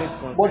Christ,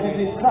 but it's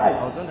in Christ.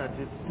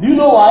 Do you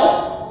know why?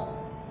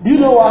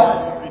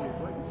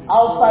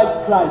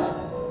 Outside Christ,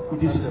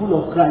 it is full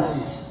of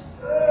crisis.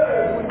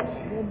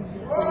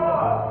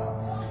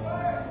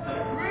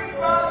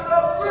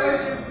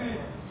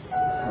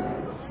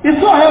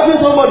 It's not helping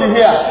somebody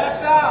here.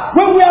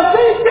 When we are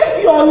saying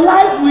take your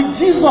life with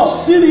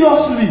Jesus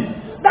seriously,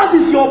 that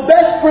is your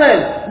best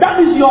friend, that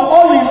is your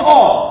all in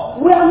all.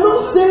 We are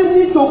not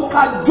saying it to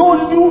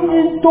cajole you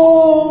into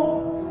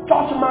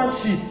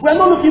churchmanship. We are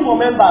not looking for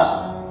members.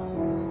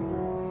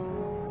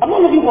 I'm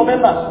not looking for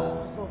members.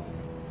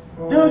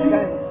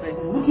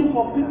 I'm looking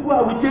for people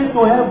I will take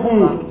to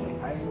heaven.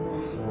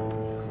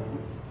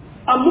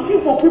 I'm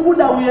looking for people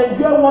that will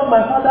enjoy what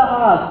my father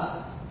has.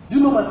 Do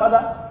you know my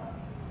father?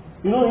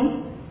 You know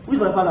him? Who is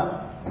my father?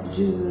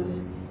 Jesus.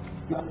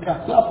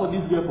 Clap for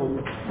this girl for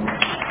me.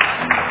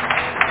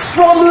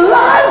 From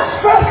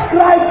life's first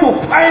cry to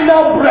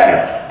final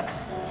breath.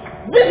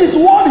 This is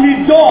what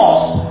he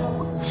does.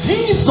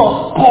 Jesus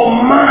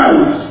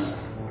commands.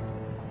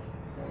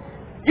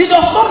 He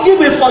does not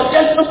give a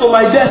suggestion to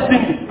my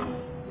destiny.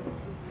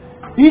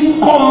 He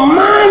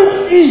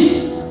commands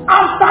it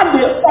after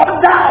the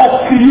order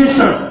of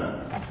creation.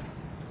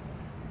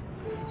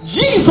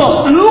 Jesus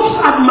looks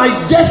at my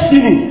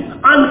destiny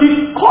and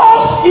he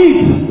calls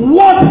it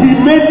what he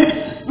made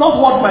it,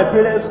 not what my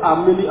parents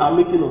are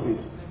making of it.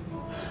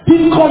 He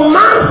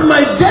commands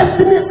my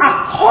destiny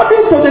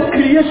according to the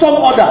creation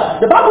order.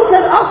 The Bible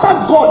says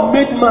after God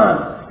made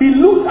man, he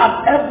looked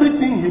at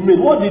everything he made.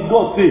 What did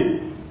God say?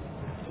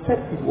 He said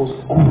it was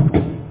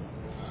good.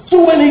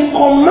 So when he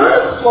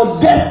commands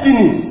your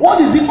destiny, what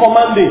is he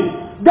commanding?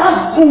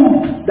 That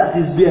good that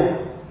is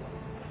there.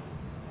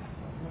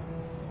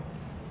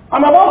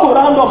 I'm about to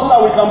round up so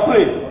that we can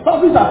pray.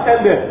 Service has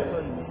ended.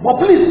 But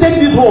please take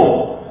this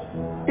home.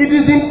 It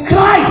is in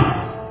Christ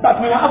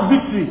that we have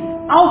victory.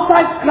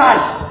 Outside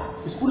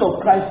Christ is full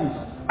of crisis.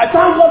 I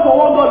thank God for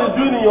what God is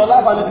doing in your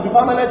life, and it will be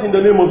permanent in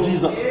the name of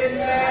Jesus.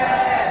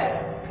 Amen.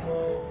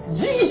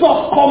 Jesus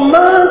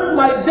commands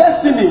my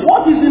destiny.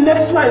 What is the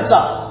next line,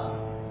 sir?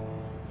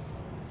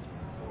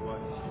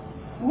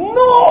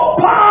 No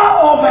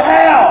power of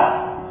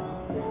hell.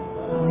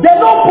 They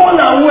don't born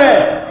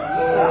away.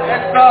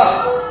 Yes, sir.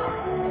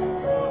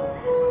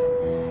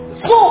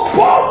 So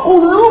Paul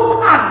could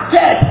look at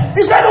death.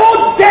 He said,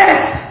 oh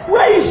death,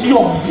 where is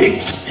your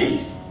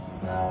victory?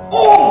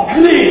 Oh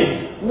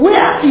grave,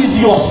 where is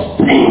your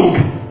sting?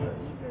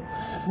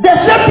 They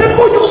said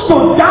people used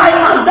to die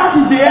and that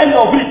is the end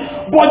of it.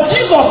 But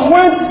Jesus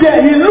went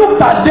there, he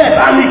looked at death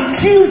and he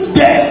killed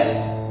death.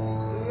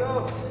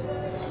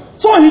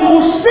 So he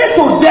could say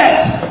to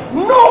death,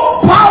 no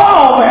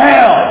power of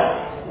hell.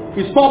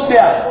 He stopped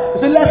there.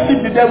 He said, let's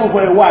leave the devil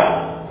for a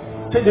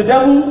while. He said, the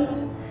devil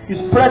is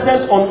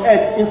present on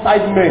earth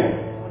inside men.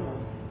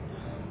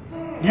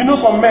 You know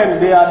some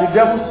men, they are the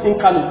devil's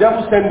incarnate. The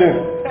devil sent them.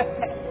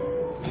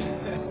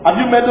 Have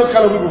you met those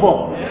kind of people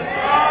before?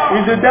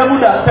 It's the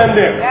devil that sent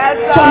them. Yes,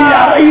 so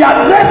he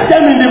addressed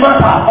them in the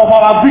matter of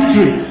our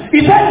victory.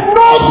 He said,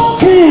 no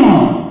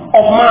scheme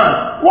of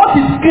man. What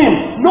is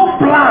scheme? No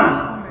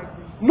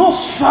plan. No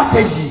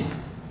strategy.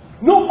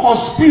 No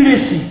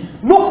conspiracy.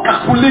 No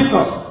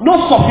calculation.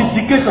 No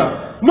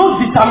sophistication. No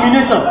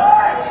determination.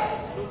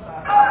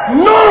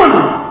 None.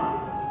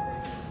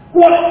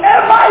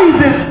 Whatever is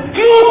a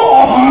scheme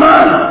of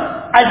man,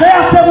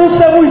 Isaiah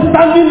 7:7 is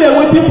standing there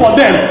waiting for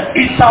them.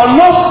 It shall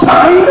not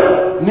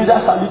stand, neither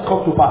shall it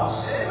come to pass.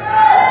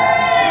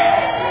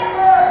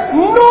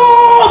 No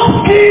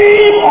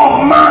scheme of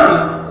man.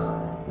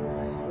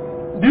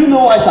 Do you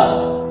know why, sir?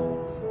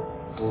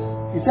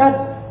 He said,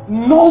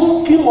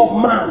 no scheme of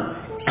man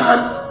can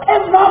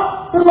ever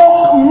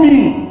pluck me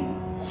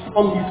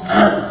from his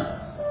hand.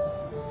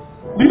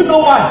 Do you know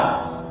why?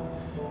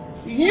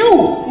 You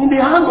in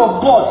the hand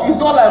of God is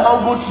not like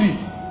mango tree.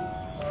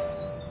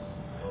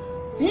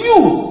 You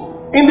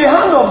in the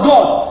hand of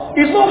God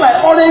is not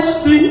like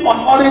orange tree on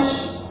orange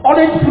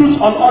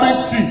fruit on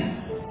orange tree.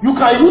 You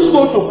can use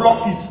stone to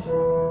block it.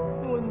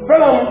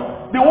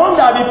 Brother, the one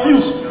that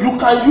refuse, you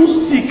can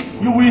use stick.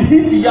 You will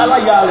hit the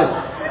yala yala.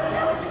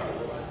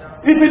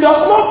 If it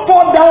does not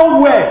fall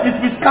down where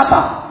it will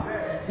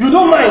scatter. You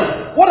don't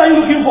mind. What are you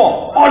looking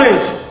for?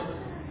 Orange.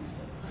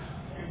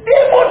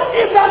 Even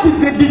if that is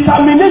the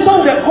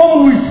determination they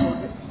come with,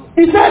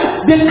 he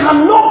said, they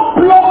cannot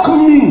block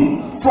me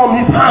from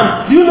his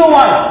hand. Do you know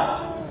why?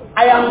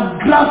 I am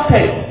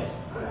grafted.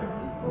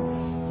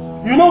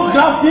 You know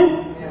grafting?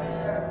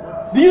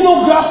 Do you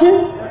know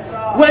grafting?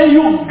 When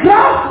you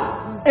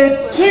graft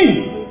a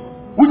tree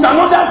with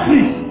another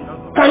tree,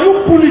 can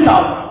you pull it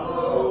out?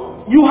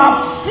 You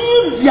have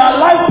sealed their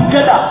life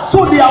together,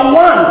 so they are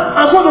one.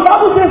 And so the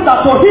Bible says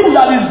that for him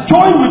that is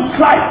joined with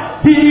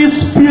Christ, he is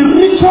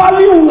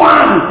spiritually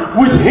one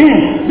with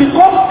him.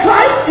 Because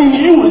Christ in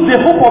you is the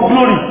hope of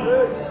glory.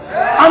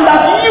 And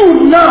that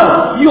you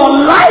now, your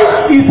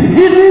life is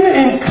hidden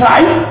in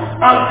Christ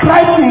and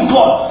Christ in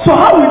God. So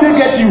how will they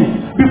get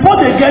you? Before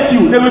they get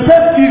you, they will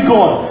first kill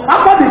God.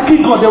 After they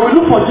kill God, they will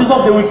look for Jesus,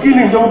 they will kill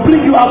him, they will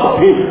bring you out of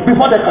him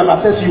before they can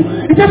access you.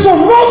 It says, so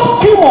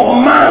no scheme of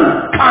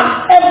man can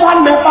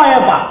ever, never,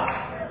 ever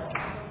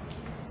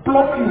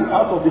pluck you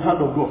out of the hand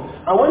of God.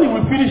 And when he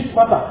will finish the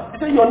matter, he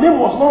said, your name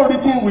was not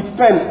written with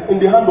pen in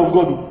the hand of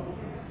God.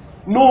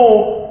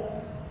 No.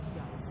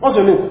 What's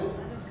your name?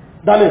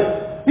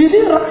 Daniel. He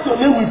didn't write your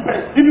name with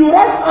pen. If you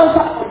write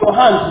answer on your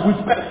hands with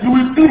pen, you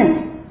will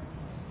clean.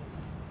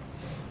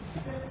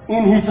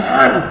 In his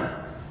hand,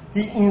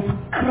 he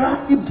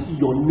inscribed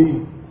your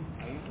name.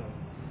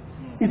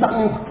 It's an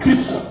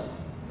inscription.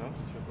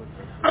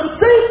 I'm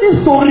saying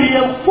this to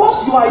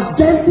reinforce your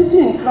identity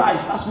in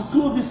Christ as we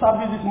close this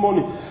service this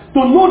morning. To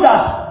know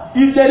that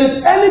if there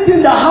is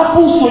anything that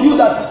happens to you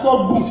that is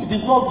not good, it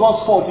is not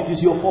God's fault, it is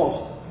your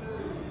fault.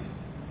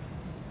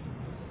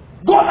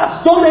 God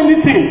has done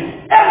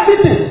anything,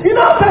 everything. You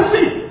know, I can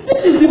see,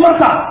 this is the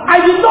matter.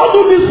 I did not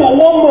do this for 1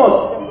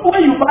 month.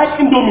 When you buy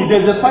Indomie,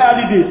 there's a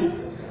expiry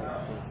date.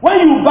 When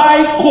you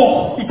buy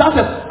Coke, it has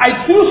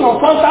I threw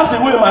some Fantas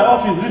away in my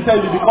office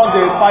recently because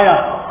they expire.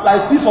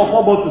 Like 6 or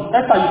 4 bottles.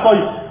 Next time you saw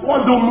it,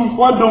 one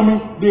domi,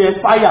 they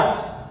expire.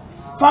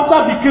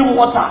 Fanta became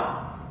water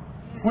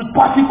with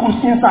particles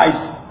inside.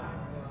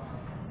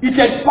 It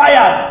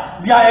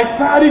expired. Their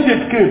expiry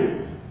date came.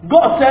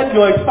 God said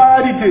your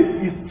expiry date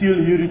is till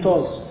he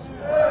returns.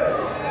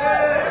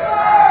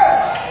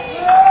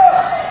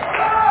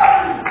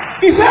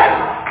 He said,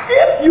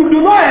 if you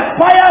do not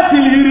expire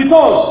till he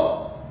returns,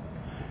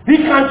 he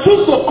can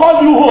choose to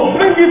call you home,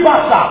 bring you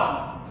back, sir.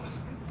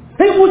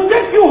 He will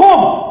take you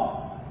home.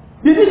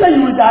 Did he say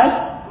you will die?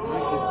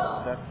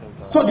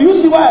 So do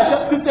you see why I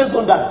said Christians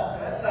don't die?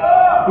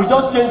 We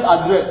just change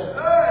address.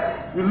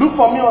 You look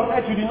for me on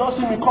earth, you did not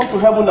see me come to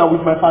heaven and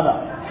with my father.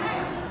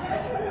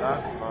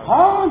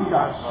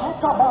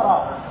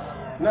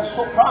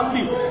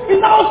 He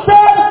now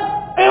said,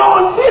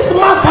 on this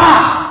matter,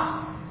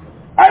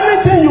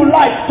 anything you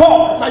like,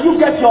 talk, and you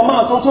get your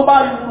mouth.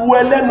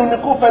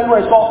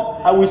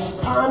 I will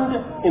stand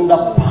in the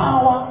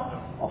power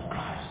of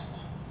Christ.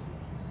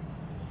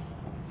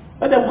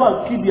 Let them go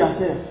and keep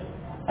themselves.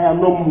 I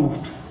am not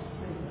moved.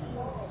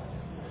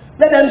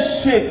 Let them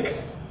shake.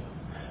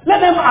 Let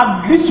them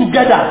agree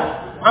together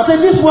and say,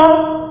 this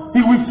one,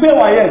 he will fail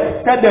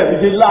yet. Tell them,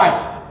 it's a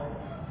lie.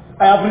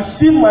 I have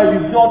received my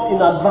result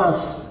in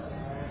advance.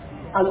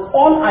 And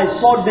all I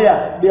saw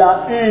there, they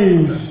are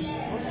A's.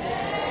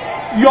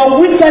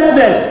 Your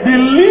wickedness, the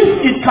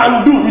least it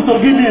can do is to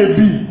give me a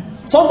B.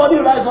 Somebody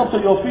rise up to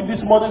your feet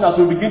this morning as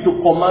we begin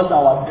to command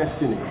our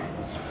destiny.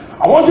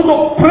 I want you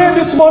to pray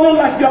this morning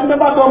like you have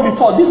never done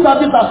before. This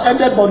service has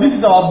ended, but this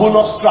is our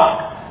bonus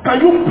track.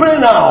 Can you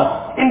pray now?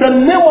 In the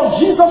name of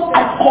Jesus,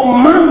 I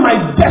command my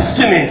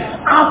destiny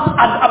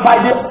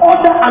by the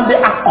order and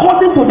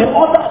according to the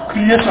order of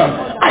creation.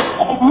 I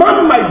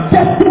command my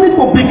destiny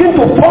to begin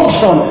to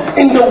function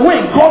in the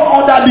way God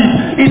ordered it.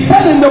 He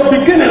said in the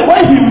beginning,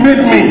 when He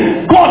made me,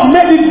 God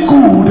made it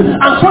good.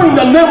 And so in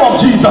the name of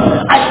Jesus,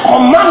 I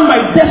command my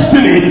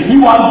destiny.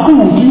 You are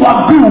good, you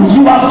are good,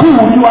 you are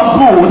good, you are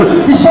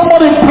good. Is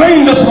somebody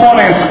praying this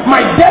morning?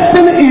 My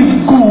destiny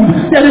is good.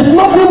 There is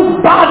nothing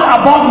bad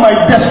about my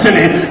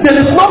destiny. There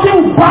is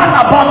nothing bad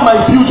about my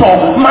future.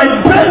 My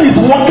brain is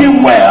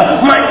working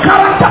well. My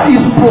character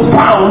is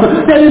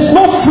profound. There is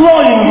no flaw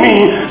in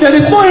me. There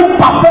is no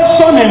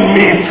imperfection in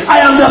me. I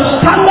am the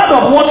standard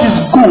of what is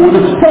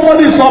good.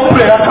 Somebody is not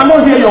praying. I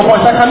cannot hear your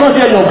voice. I cannot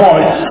hear your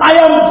voice. I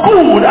am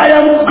good. I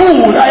am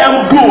good. I am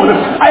good.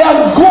 I am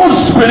good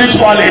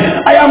spiritually.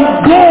 I am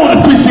good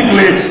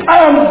physically. I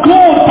am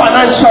good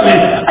financially.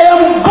 I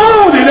am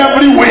good in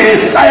every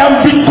way. I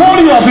am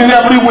victorious in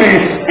every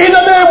way. In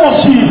the name of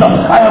Jesus,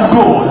 I am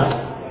good.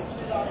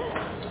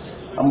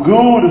 I'm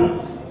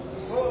good.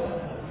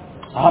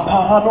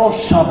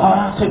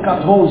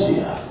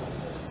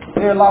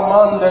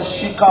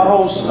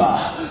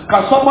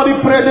 Can somebody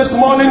pray this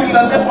morning in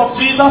the name of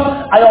Jesus?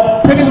 I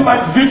obtain my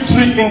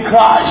victory in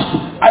Christ.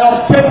 I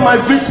obtain my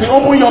victory.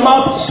 Open your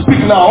mouth to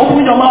speak now.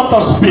 Open your mouth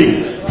to speak.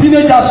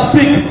 Teenagers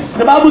speak.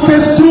 The Bible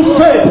says through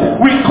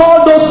faith we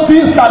call those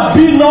things that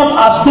be not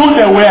as though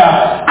they were.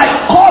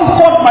 I call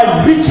forth my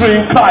victory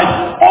in Christ.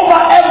 Over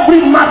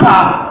every matter,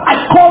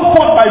 I call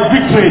forth my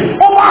victory.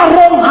 Over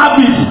wrong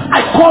habits,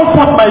 I call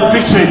forth my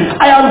victory.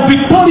 I am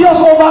victorious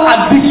over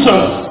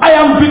addiction. I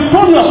am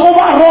victorious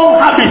over wrong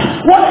habits.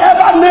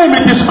 Whatever name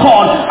it is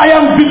called, I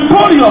am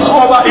victorious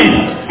over it.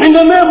 In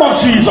the name of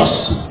Jesus.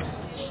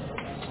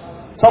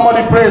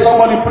 Somebody pray,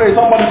 somebody pray,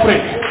 somebody pray.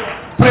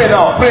 Pray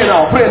now, pray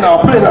now, pray now,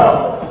 pray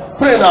now.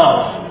 Pray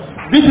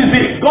now. This is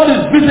it. God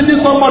is visiting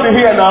somebody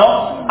here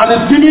now and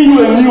is giving you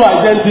a new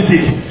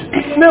identity.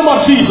 In the name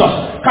of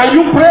Jesus. Can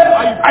you pray?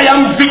 I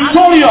am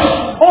victorious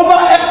over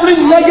every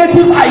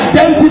negative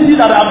identity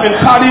that I've been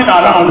carrying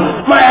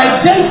around. My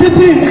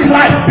identity in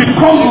Christ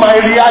becomes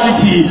my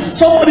reality.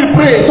 Somebody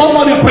pray,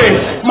 somebody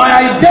pray. My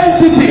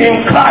identity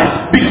in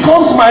Christ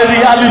becomes my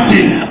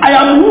reality. I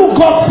am who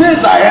God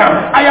says I am.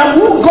 I am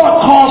who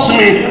God calls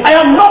me. I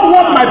am not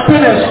what my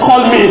parents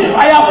call me.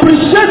 I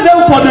appreciate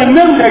them for the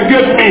name they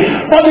gave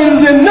me. But it is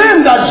the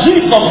name that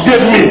Jesus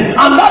gave me.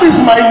 And that is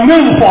my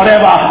name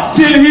forever.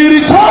 Till He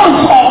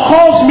returns or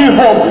calls me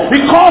home.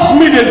 He calls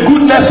me the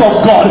goodness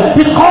of God.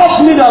 He calls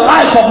me the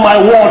light of my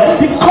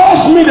world. He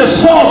calls me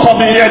the salt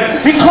of the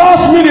earth. He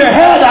calls me the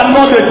head and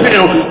not the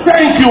tail.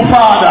 Thank you,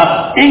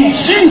 Father. In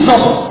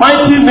Jesus'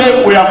 mighty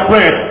name we have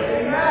prayed.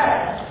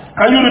 Amen.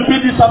 Can you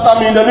repeat this after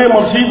me in the name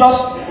of Jesus?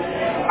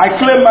 I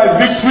claim my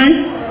victory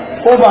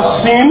over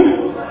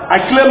sin. I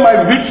claim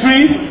my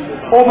victory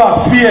over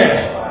fear.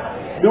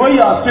 The way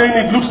you are saying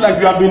it looks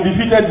like you have been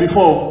defeated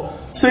before.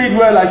 Say it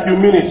well like you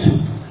mean it.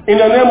 In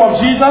the name of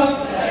Jesus,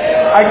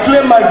 I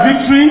claim my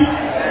victory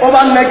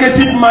over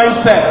negative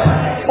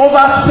mindset,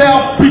 over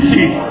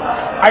self-pity.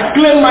 I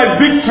claim my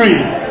victory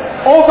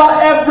over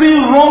every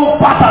wrong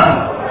pattern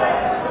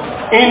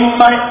in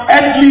my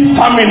earthly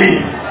family.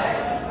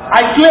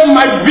 I claim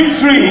my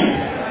victory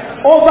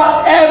over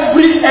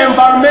every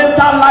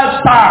environmental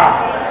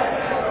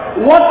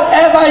lifestyle.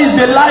 Whatever is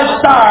the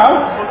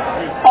lifestyle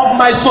of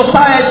my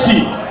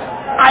society,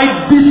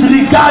 I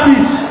disregard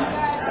it.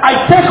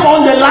 I take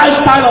on the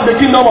lifestyle of the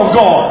kingdom of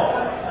God.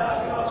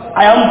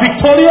 I am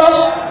victorious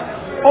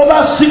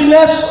over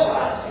sickness,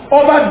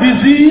 over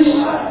disease,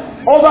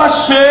 over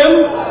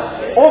shame,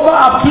 over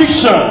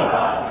affliction.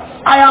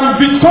 I am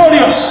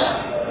victorious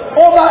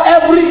over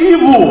every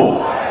evil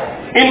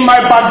in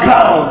my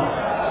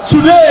background.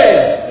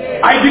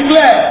 Today, I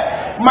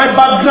declare my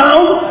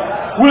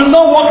background will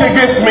not work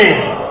against me.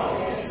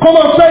 Come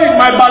on, say it.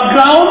 My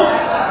background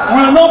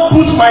will not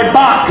put my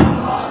back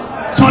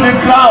to the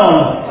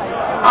ground.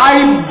 I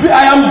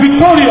am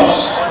victorious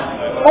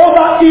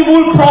over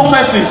evil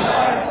prophecies,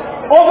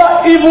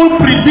 over evil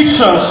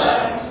predictions,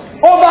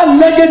 over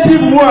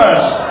negative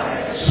words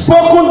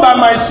spoken by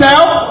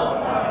myself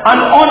and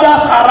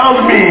others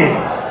around me.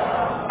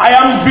 I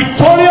am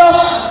victorious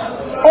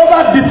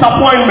over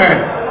disappointment,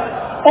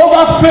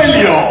 over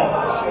failure,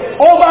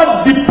 over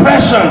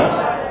depression,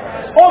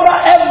 over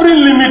every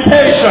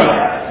limitation.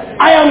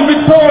 I am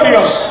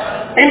victorious.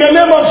 In the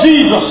name of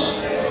Jesus,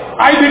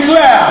 I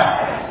declare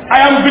I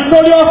am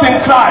victorious in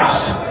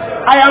Christ.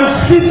 I am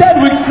seated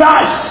with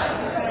Christ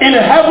in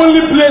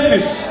heavenly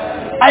places.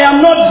 I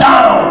am not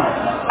down.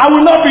 I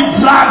will not be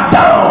dragged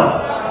down.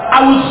 I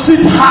will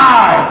sit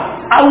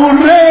high. I will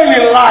reign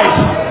in life.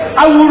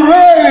 I will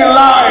reign in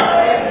life.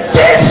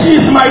 This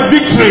is my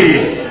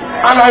victory.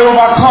 And I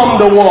overcome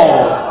the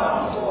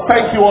world.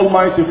 Thank you,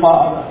 Almighty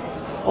Father.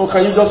 Oh,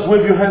 can you just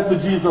wave your hands to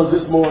Jesus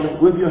this morning?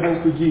 Wave your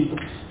hands to Jesus.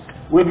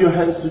 Wave your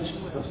hands to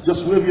Jesus.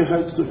 Just wave your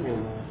hands to Him.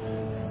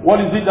 What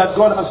is it that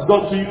God has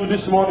done to you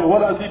this morning?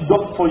 What has He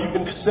done for you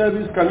in this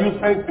service? Can you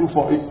thank Him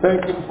for it?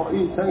 Thank Him for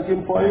it. Thank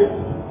Him for it.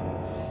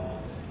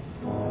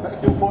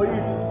 Thank Him for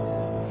it.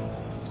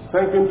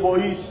 Thank Him for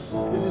it.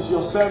 This is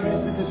your service.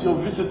 This is your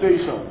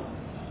visitation.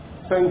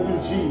 Thank you,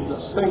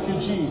 Jesus. Thank you,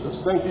 Jesus.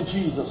 Thank you,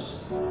 Jesus.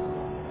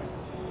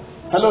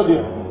 Hello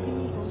there.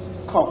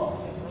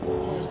 Come.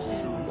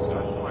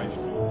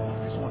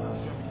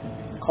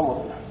 Come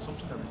on.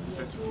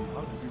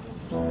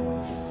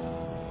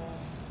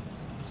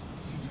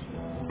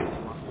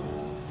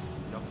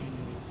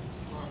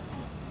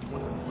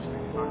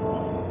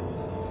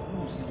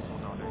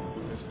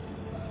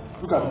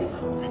 Look at me.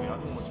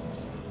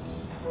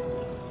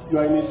 You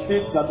are in a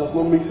state that does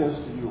not make sense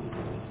to you.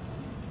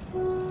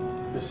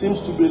 There seems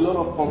to be a lot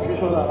of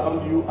confusion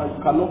around you and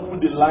you cannot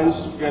put the lines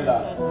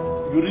together.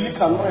 You really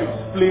cannot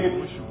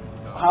explain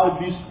how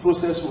this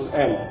process will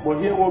end. But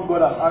hear what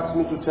God has asked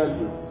me to tell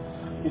you.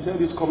 He said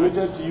He's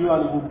committed to you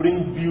and He will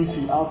bring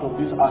beauty out of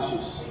these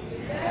ashes.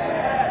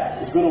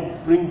 He's going to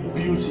bring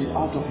beauty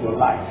out of your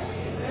life.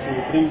 He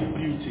will bring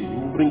beauty. He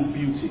will bring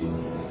beauty.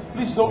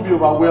 Please don't be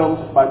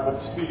overwhelmed by the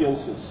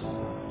experiences.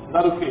 Is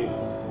that okay?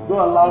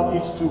 Don't allow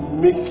it to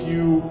make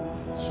you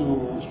to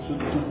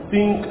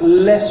think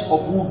less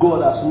of who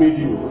God has made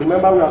you.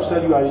 Remember, we have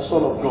said you are a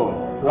son of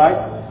God, right?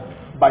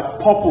 By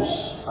purpose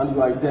and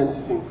your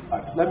identity, in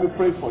fact. Let me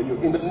pray for you.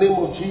 In the name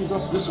of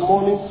Jesus, this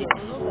morning,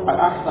 I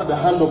ask that the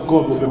hand of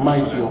God will be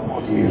mighty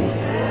upon you.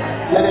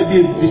 Let there be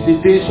a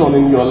visitation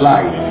in your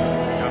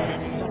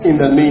life. In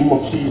the name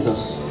of Jesus.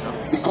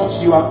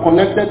 Because you are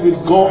connected with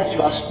God,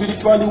 you are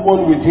spiritually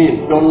one with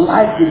Him. Your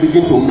life will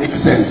begin to make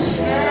sense.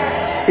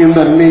 In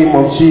the name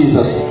of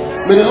Jesus.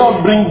 May the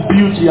Lord bring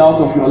beauty out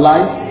of your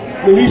life.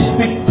 May He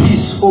speak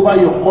peace over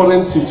your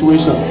current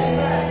situation.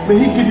 May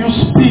He give you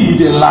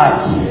speed in life.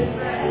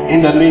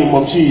 In the name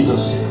of Jesus.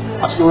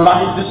 As you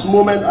rise this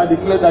moment, I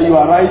declare that you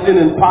are rising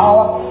in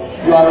power.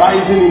 You are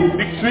rising in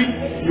victory.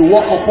 You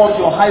walk upon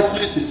your high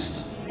places.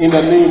 In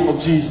the name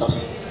of Jesus.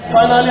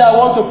 Finally, I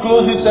want to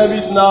close this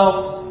service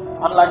now.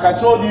 And like I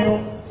told you,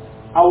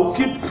 I will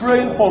keep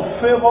praying for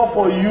favor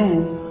for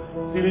you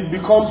till it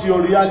becomes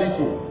your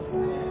reality.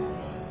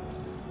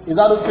 Is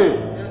that okay?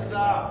 Yes,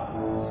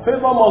 sir.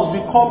 Favor must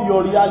become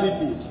your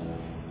reality.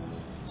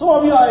 Some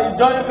of you are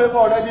enjoying favor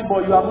already,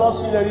 but you have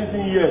not seen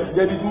anything yet.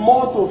 There is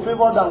more to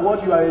favor than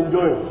what you are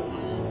enjoying.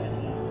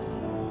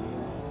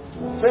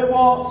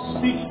 Favor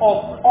speaks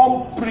of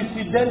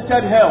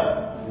unprecedented help,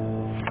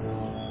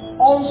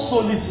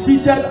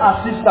 unsolicited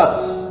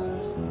assistance.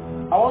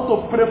 I want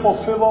to pray for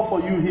favor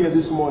for you here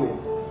this morning.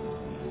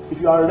 If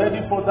you are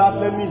ready for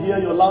that, let me hear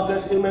your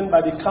loudest amen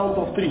by the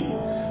count of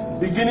 3.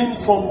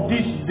 Beginning from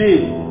this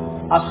day,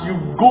 as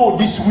you go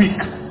this week,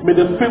 may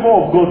the favor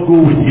of God go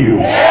with you.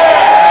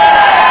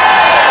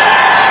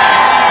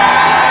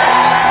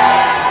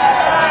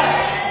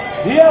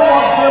 Hear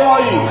what favor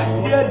is.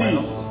 Hear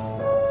this.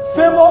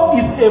 Favor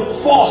is a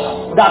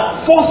force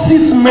that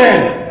forces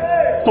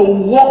men to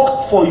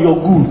work for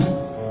your good.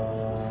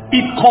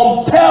 It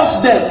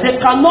compels them.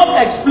 They cannot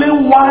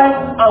explain why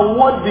and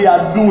what they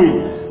are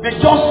doing. They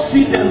just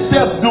see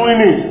themselves doing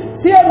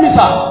it. Hear me,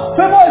 sir.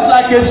 Favor is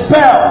like a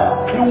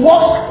spell. It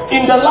works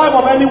in the life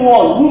of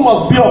anyone who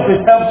must be of a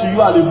help to you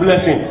and a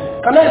blessing.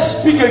 Can I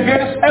speak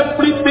against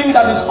everything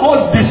that is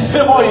called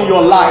disfavor in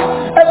your life?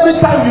 Every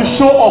time you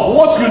show up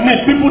what you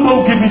need, people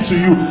don't give it to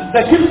you.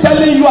 They keep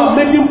telling you and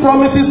making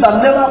promises that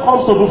never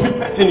comes to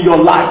fulfillment in your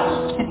life.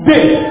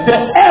 Today, the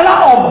era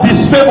of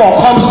disfavor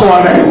comes to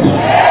an end.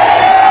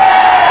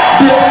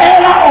 The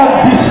era of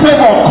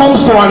disfavor comes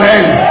to an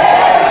end.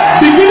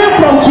 Beginning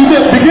from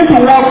today, begin to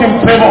walk in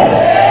favor.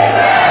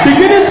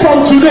 Beginning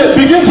from today,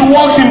 begin to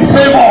walk in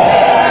favor.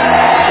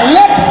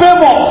 Let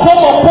favor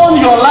come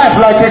upon your life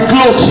like a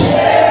cloth.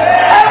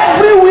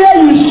 Everywhere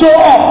you show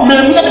up,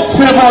 may men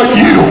favor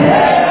you.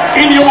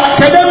 In your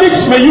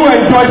academics, may you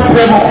enjoy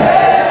favor.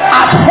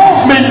 At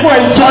home, may you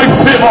enjoy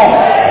favor.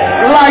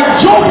 Like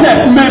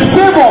Joseph, may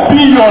favor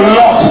be your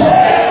lot.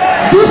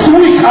 This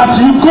week as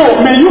you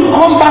go, may you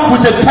come back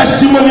with a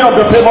testimony of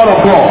the favor of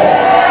God.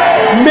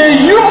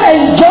 May you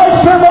enjoy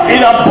favor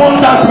in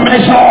abundant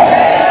measure.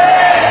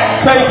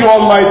 Thank you,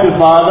 Almighty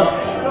Father.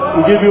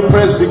 We give you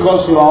praise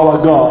because you are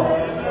our God.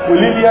 We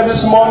live here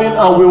this morning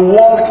and we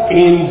walk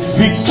in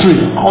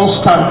victory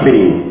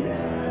constantly.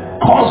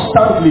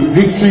 Constantly,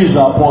 victory is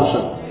our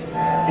portion.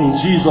 In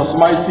Jesus'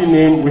 mighty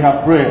name we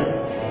have prayed.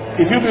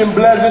 If you've been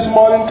blessed this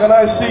morning, can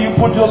I see you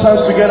put your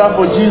hands together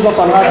for Jesus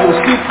and have your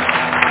seat?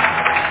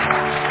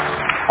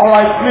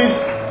 Alright, please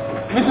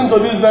listen to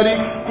this very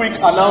quick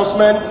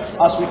announcement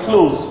as we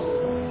close.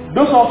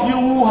 Those of you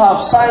who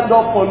have signed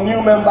up for new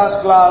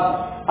members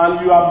class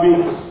and you have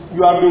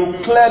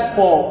been cleared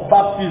for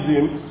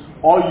baptism,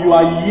 or you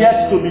are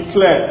yet to be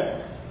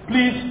cleared,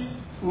 please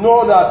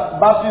know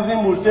that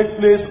baptism will take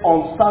place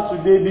on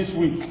Saturday this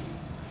week.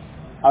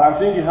 And I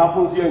think it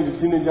happens here in the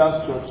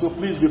Teenagers Church. So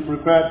please be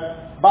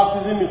prepared.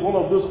 Baptism is one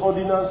of those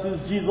ordinances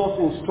Jesus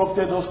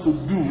instructed us to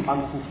do and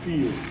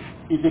fulfill.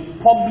 It's a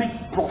public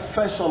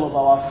profession of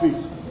our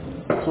faith.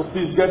 So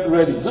please get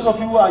ready. Those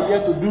of you who are here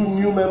to do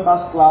new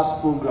members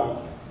class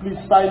program, please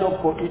sign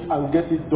up for it and get it done.